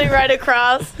mags. Literally right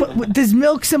across. But does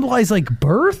milk symbolize like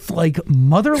birth, like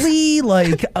motherly,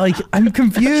 like I'm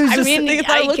confused. I mean,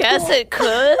 I guess it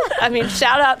could. I mean,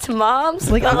 shout out to moms.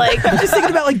 But like, I'm just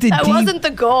thinking about like the that deep. wasn't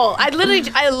the goal. I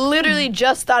literally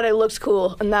just thought it looked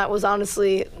cool, and that was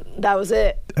honestly, that was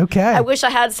it. Okay. I wish I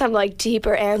had some like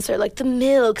deeper answer, like the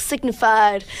milk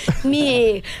signified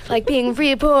me like being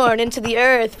reborn into the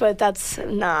earth, but that's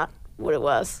not what it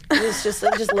was. It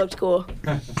just looked cool.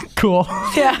 Cool.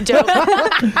 Yeah. Dope.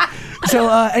 So,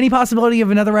 any possibility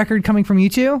of another record coming from you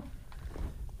two?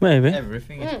 Maybe.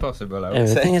 Everything is possible, I would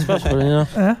say. Everything is possible, you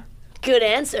know. Good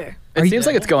answer. It seems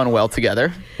like it's going well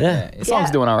together. Yeah. The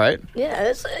song's doing all right. Yeah,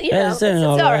 it's Yeah, it's doing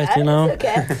all right, you know. It's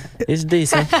okay. It's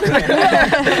decent.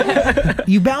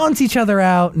 You balance each other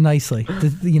out nicely.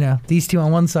 These two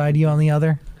on one side, you on the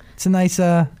other. It's a nice.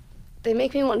 They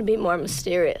make me want to be more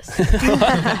mysterious.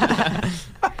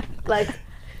 Like,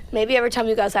 maybe every time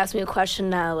you guys ask me a question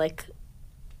now, like,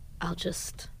 I'll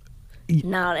just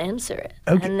not answer it.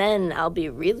 Okay. And then I'll be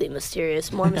really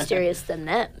mysterious, more mysterious than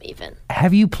them, even.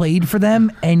 Have you played for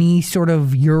them any sort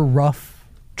of your rough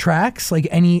tracks? Like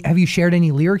have you shared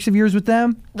any lyrics of yours with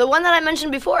them? The one that I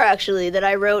mentioned before, actually, that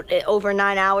I wrote over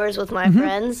 9 hours with my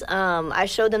friends, I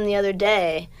showed them the other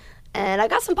day. And I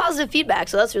got some positive feedback,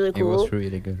 so that's really cool. It was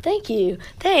really good. Thank you.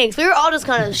 Thanks. We were all just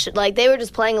kind of like, they were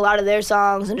just playing a lot of their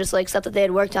songs and just like stuff that they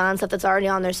had worked on, stuff that's already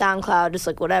on their SoundCloud, just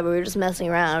like whatever. We were just messing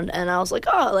around. And I was like,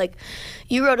 oh, like,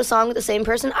 you wrote a song with the same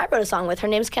person I wrote a song with. Her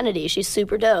name's Kennedy. She's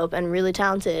super dope and really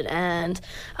talented. And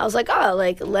I was like, oh,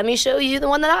 like, let me show you the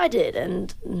one that I did.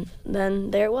 And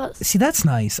then there it was. See, that's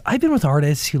nice. I've been with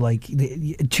artists who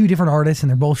two different artists and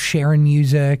they're both sharing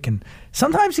music, and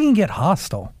sometimes it can get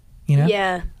hostile, you know?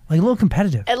 Yeah. Like a little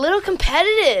competitive. A little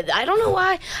competitive. I don't know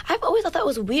why. I've always thought that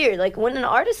was weird. Like, when an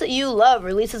artist that you love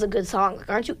releases a good song, like,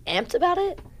 aren't you amped about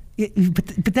it? Yeah,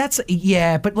 but that's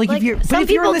but like if you're in some the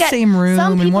people same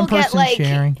room and one person's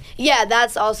sharing. Yeah,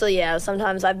 that's also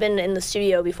sometimes I've been in the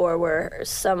studio before where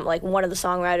one of the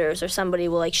songwriters or somebody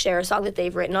will like share a song that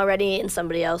they've written already, and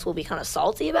somebody else will be kind of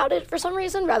salty about it for some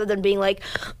reason, rather than being like,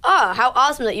 oh, how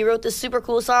awesome that you wrote this super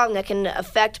cool song that can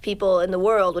affect people in the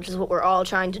world, which is what we're all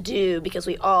trying to do because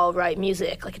we all write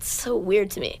music. Like, it's so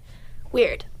weird to me.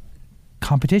 Weird.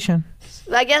 Competition.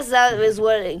 I guess that is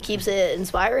what keeps it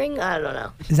inspiring. I don't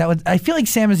know. Is that what I feel like?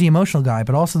 Sam is the emotional guy,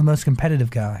 but also the most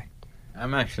competitive guy.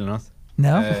 I'm actually not.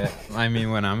 No. I mean,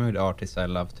 when I'm with artists, I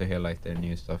love to hear like their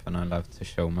new stuff, and I love to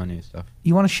show my new stuff.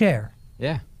 You want to share?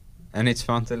 Yeah, and it's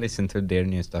fun to listen to their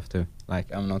new stuff too. Like,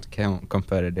 I'm not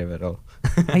competitive at all.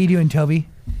 How you doing, Toby?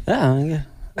 Yeah.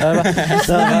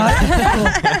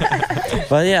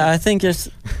 But yeah, I think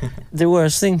the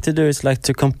worst thing to do is like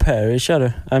to compare each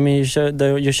other. I mean, you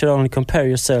should only compare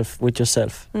yourself with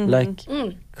yourself. Like,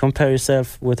 compare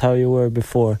yourself with how you were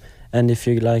before, and if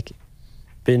you like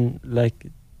been like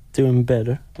doing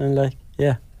better, and like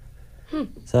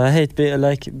So I hate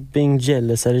being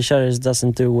jealous at each other.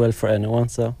 Doesn't do well for anyone.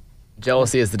 So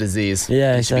jealousy is the disease.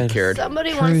 Yeah, it should be cured.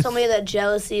 Somebody once told me that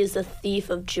jealousy is the thief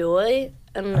of joy.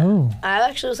 And I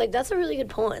actually was like, that's a really good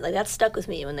point. Like, that stuck with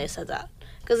me when they said that.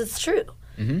 Because it's true.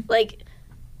 Mm-hmm. Like,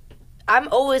 I'm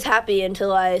always happy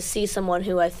until I see someone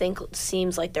who I think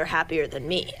seems like they're happier than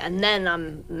me. And then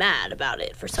I'm mad about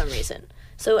it for some reason.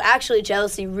 So actually,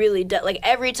 jealousy really does. Like,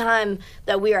 every time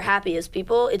that we are happy as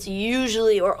people, it's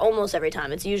usually, or almost every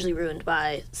time, it's usually ruined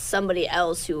by somebody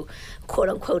else who, quote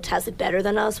unquote, has it better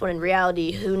than us. When in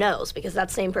reality, who knows? Because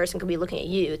that same person could be looking at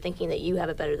you thinking that you have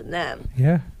it better than them.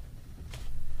 Yeah.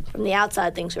 From the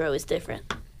outside, things are always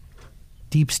different.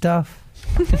 Deep stuff.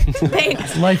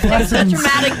 Thanks. Life That's a lessons.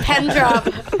 dramatic pen drop.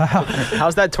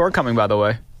 How's that tour coming, by the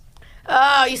way?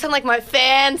 Oh, you sound like my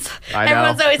fans. I know.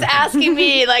 Everyone's always asking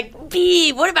me, like,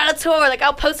 B, what about a tour? Like,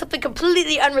 I'll post something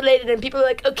completely unrelated, and people are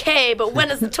like, okay, but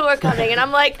when is the tour coming? And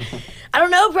I'm like, I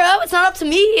don't know, bro. It's not up to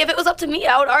me. If it was up to me,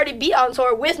 I would already be on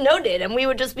tour with NOTD, and we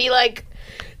would just be, like,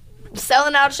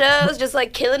 selling out shows, just,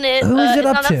 like, killing it. Who is it it's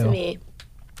up not to? up to me.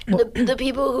 The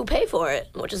people who pay for it,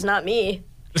 which is not me.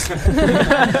 You're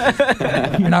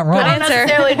not wrong. I don't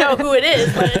necessarily know who it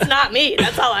is, but it's not me.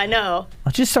 That's all I know.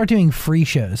 Let's just start doing free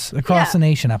shows across the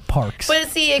nation at parks. But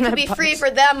see, it could be free for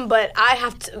them, but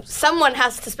someone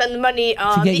has to spend the money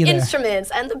on get the you there.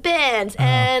 instruments and the band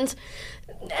and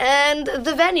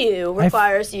the venue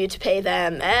requires you to pay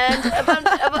them, and a bunch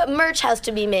of merch has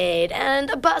to be made,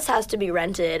 and a bus has to be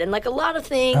rented, and like a lot of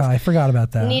things I forgot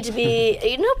about that. need to be.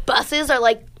 You know, buses are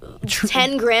like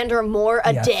 $10,000 or more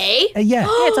a day. Yeah.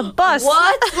 It's a bus.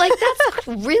 What? Like, that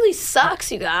really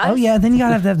sucks, you guys. Oh yeah, then you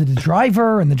gotta have the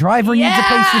driver, and the driver needs a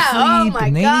place to sleep, oh my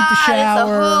and they God, need to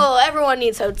shower. Everyone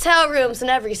needs hotel rooms in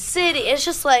every city. It's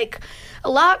just like a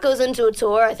lot goes into a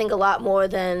tour. I think a lot more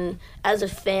than as a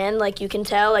fan, like you can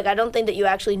tell. Like, I don't think that you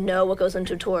actually know what goes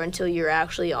into a tour until you're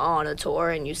actually on a tour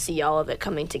and you see all of it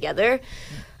coming together.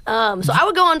 So I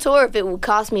would go on tour if it would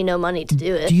cost me no money to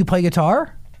do it. Do you play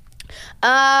guitar?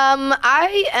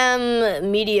 I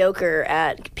am mediocre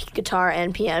at guitar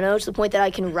and piano to the point that I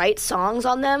can write songs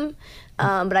on them,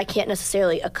 but I can't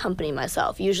necessarily accompany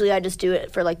myself. Usually I just do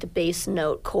it for like the bass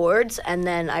note chords, and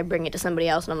then I bring it to somebody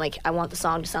else and I'm like, I want the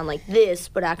song to sound like this,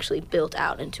 but actually built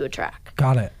out into a track.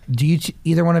 Got it. Do you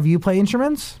either one of you play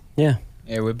instruments? yeah.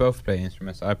 Yeah, we both play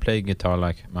instruments. I play guitar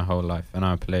like my whole life, and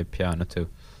I play piano too.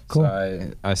 Cool.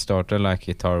 So I started like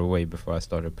guitar way before I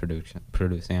started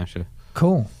producing actually.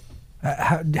 Cool.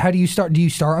 How do you start? Do you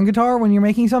start on guitar when you're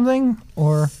making something,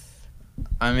 or?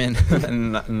 I mean,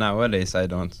 nowadays I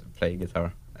don't play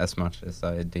guitar as much as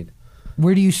I did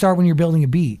Where do you start when you're building a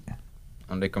beat?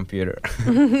 on the computer,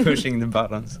 pushing the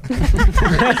buttons.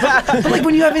 But like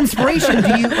when you have inspiration, do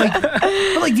you like?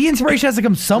 But like the inspiration has to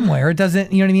come somewhere. It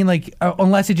doesn't. You know what I mean? Like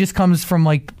unless it just comes from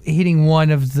like hitting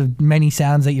one of the many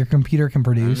sounds that your computer can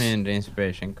produce. I mean, the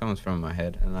inspiration comes from my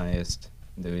head, and I just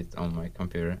do it on my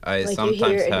computer. I Like sometimes you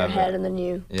hear it in your have head and then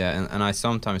you. yeah, and I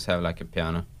sometimes have like a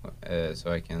piano,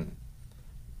 so I can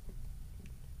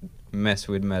mess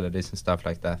with melodies and stuff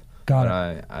like that. Got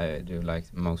but I do like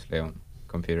mostly on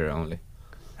computer only.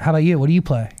 How about you? What do you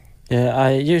play? Yeah,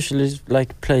 I usually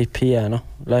like play piano,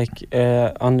 like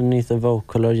underneath a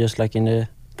vocal or just like in a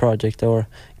project or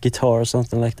guitar or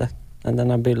something like that, and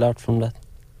then I build out from that.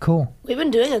 Cool. We've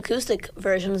been doing acoustic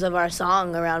versions of our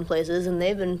song around places, and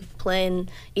they've been playing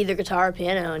either guitar or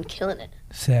piano and killing it.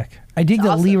 Sick. I dig It's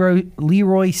the awesome.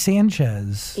 Leroy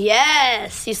Sanchez.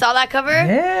 Yes, you saw that cover?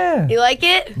 Yeah. You like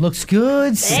it? Looks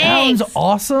good. Thanks. Sounds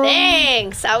awesome.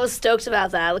 Thanks. I was stoked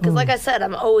about that because, like I said,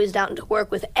 I'm always down to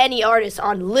work with any artist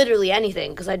on literally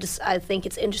anything because I think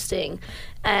it's interesting,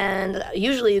 and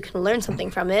usually you can learn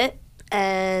something from it,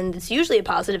 and it's usually a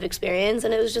positive experience.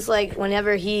 And it was just like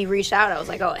whenever he reached out, I was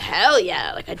like, oh hell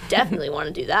yeah! Like I definitely want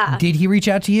to do that. Did he reach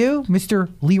out to you, Mr.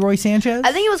 Leroy Sanchez?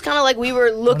 I think it was kind of like we were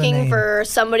name. looking for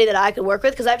somebody that I could work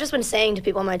with because I've just been saying to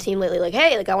people on my team lately, like,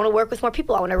 hey, like I want to work with more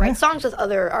people. I want to write songs with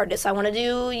other artists. I want to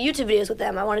do YouTube videos with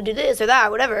them. I want to do this or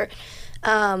that, whatever.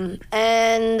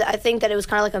 And I think that it was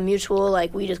kind of like a mutual,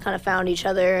 like we just kind of found each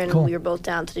other and Cool. we were both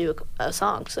down to do a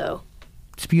song. So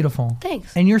It's beautiful.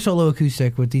 Thanks. And you're solo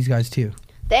acoustic with these guys too.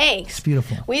 thanks. It's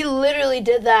beautiful. We literally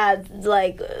did that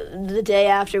like the day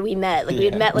after we met. Like we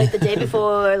had met like the day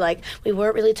before. Like we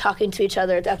weren't really talking to each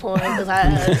other at that point because I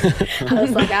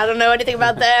was like, I don't know anything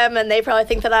about them, and they probably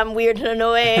think that I'm weird and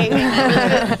annoying.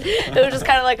 It was just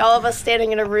kind of like all of us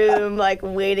standing in a room, like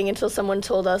waiting until someone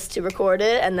told us to record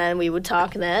it, and then we would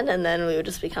talk then, and then we would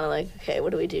just be kind of like, okay,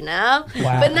 what do we do now?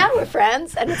 Wow. But now we're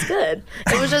friends, and it's good.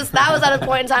 It was just that was at a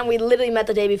point in time we literally met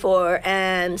the day before,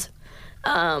 and.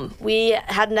 We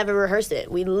had never rehearsed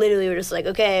it. We literally were just like,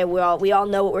 okay, we all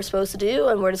know what we're supposed to do,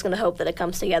 and we're just gonna hope that it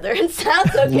comes together and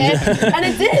sounds okay. And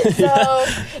it did. So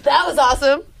that was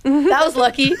awesome. That was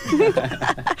lucky.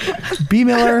 B.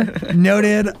 Miller,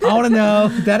 noted. I want to know.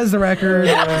 That is the record.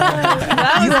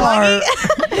 You are.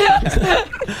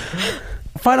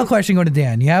 Final question going to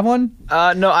Dan. You have one?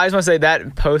 No, I just want to say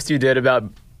that post you did about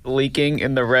leaking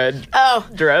in the red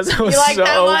dress was You like so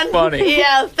that one? funny.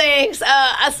 Yeah, thanks.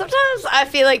 Sometimes I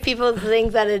feel like people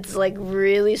think that it's like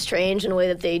really strange in a way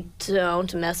that they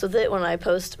don't mess with it when I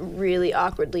post really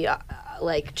awkwardly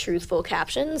like truthful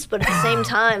captions, but at the same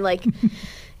time, like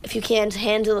if you can't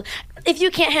handle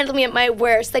me at my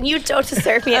worst, then you don't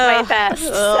deserve me at my best.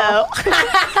 So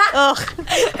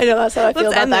I know that's how I feel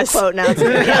Let's about end that this. quote now.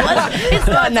 It's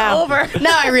done now. Over.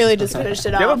 Now I really just finished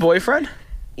it Do you have a off. boyfriend?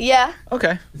 Yeah.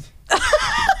 Okay.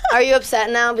 Are you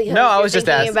upset now because No, I you're was just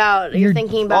thinking asking. about you're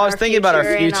thinking about Well, I was our thinking about our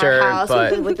future in future, our house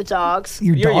but- with the dogs?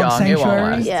 Your You're dog young, it won't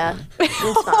sanctuary? last. Yeah,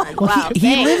 it's fine. Well, Wow, he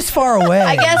thanks. lives far away.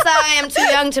 I guess I am too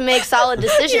young to make solid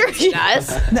decisions, you guys.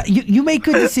 No, you make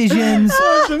good decisions,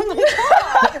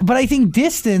 but I think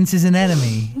distance is an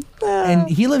enemy. And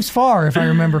he lives far, if I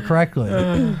remember correctly.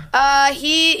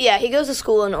 He goes to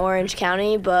school in Orange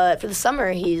County, but for the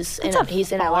summer he's in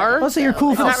LA. Oh, so you're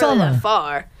cool for the It's not really summer. that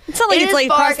far. It's not like It it's is like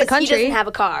far across the 'cause he country. doesn't have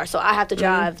a car, so I have to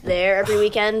drive there every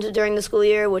weekend during the school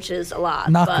year, which is a lot.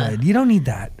 Not but good. You don't need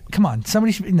that. Come on,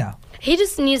 somebody should. No. He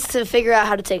just needs to figure out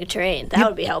how to take a train. That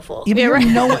would be helpful. Yeah,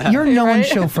 but you're no one's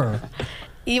chauffeur.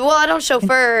 Well, I don't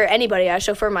chauffeur anybody. I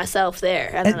chauffeur myself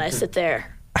there, and then I sit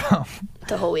there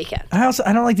the whole weekend. I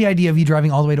don't like the idea of you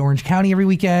driving all the way to Orange County every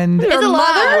weekend. It's a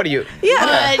lot. What are you?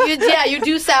 But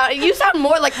you sound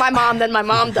more like my mom than my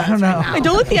mom does. I don't know. Right now. I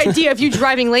don't like the idea of you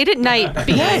driving late at night.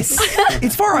 Yes,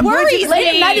 it's far. I'm Worries glad you-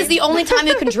 Late at night is the only time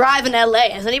you can drive in LA.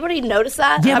 Has anybody noticed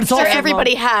that? Yeah, but I'm it's sure also-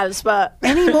 everybody has, but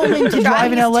Any moment to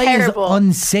drive in Driving is LA terrible. is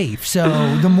unsafe.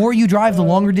 So the more you drive, the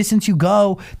longer distance you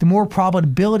go, the more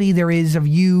probability there is of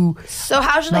you. so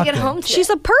how should I Not get good. home today? She's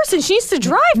a person. She needs to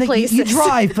drive Like, places. you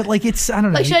drive, but like it's I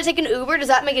don't know. Like, should I take an Uber? Does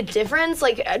that make a difference?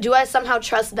 Like, do I somehow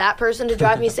trust that person to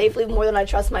drive me safely more than I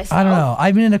trust myself? I don't know.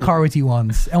 I've been in a car with you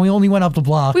once, and we only went up the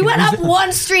block. We It went was- up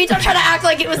one street. Don't try to act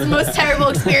like it was the most terrible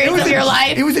experience of your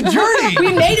life. It was a journey.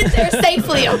 We made it there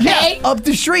safely, okay? Up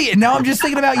the street, and now I'm just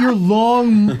thinking about your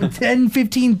long 10,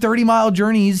 15, 30-mile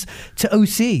journeys to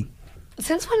OC.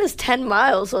 Since when is 10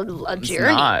 miles a It's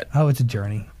journey? not. Oh, it's a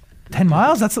journey. 10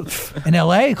 miles? That's in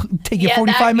LA. Take you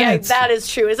 45 minutes. Yeah, that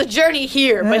is true. It's a journey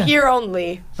here, but here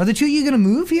only. Are the two of you going to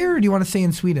move here, or do you want to stay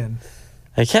in Sweden?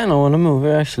 I kind of want to move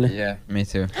here, actually. Yeah, me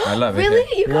too. I love it.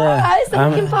 Really? You guys?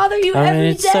 Then we can bother you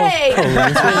every it's so day. cold in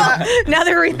Sweden. Now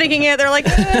they're rethinking it. They're like,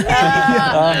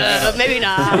 Maybe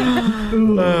not.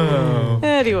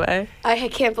 anyway. I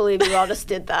can't believe you all just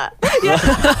did that. Do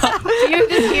you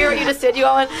just hear what you just did? You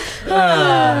all went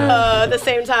at the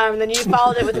same time, and then you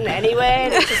followed it with an anyway,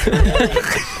 and it's just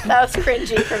that was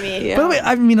cringy for me. Yeah. By the way,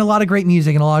 I mean, a lot of great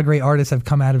music and a lot of great artists have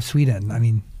come out of Sweden. I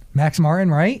mean, Max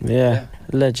Martin, right? Yeah,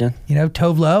 legend. You know,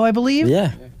 Tove Lo, I believe?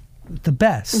 Yeah. The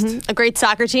best. A great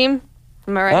soccer team.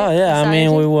 Am I right? Oh, yeah, I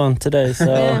mean, we won today, so...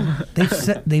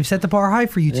 They've set the bar high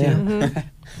for you, too. Yeah.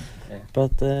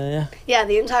 But, yeah. Yeah,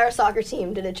 the entire soccer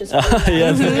team did it just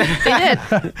Yes.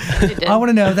 They did. I want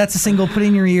to know, that's a single, put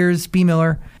in your ears, B.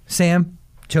 Miller, Sam,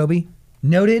 Toby,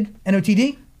 noted,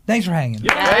 NOTD. Thanks for hanging.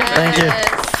 Thank you.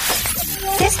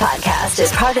 This podcast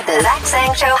is part of the Zach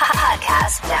Sang Show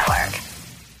Podcast Network.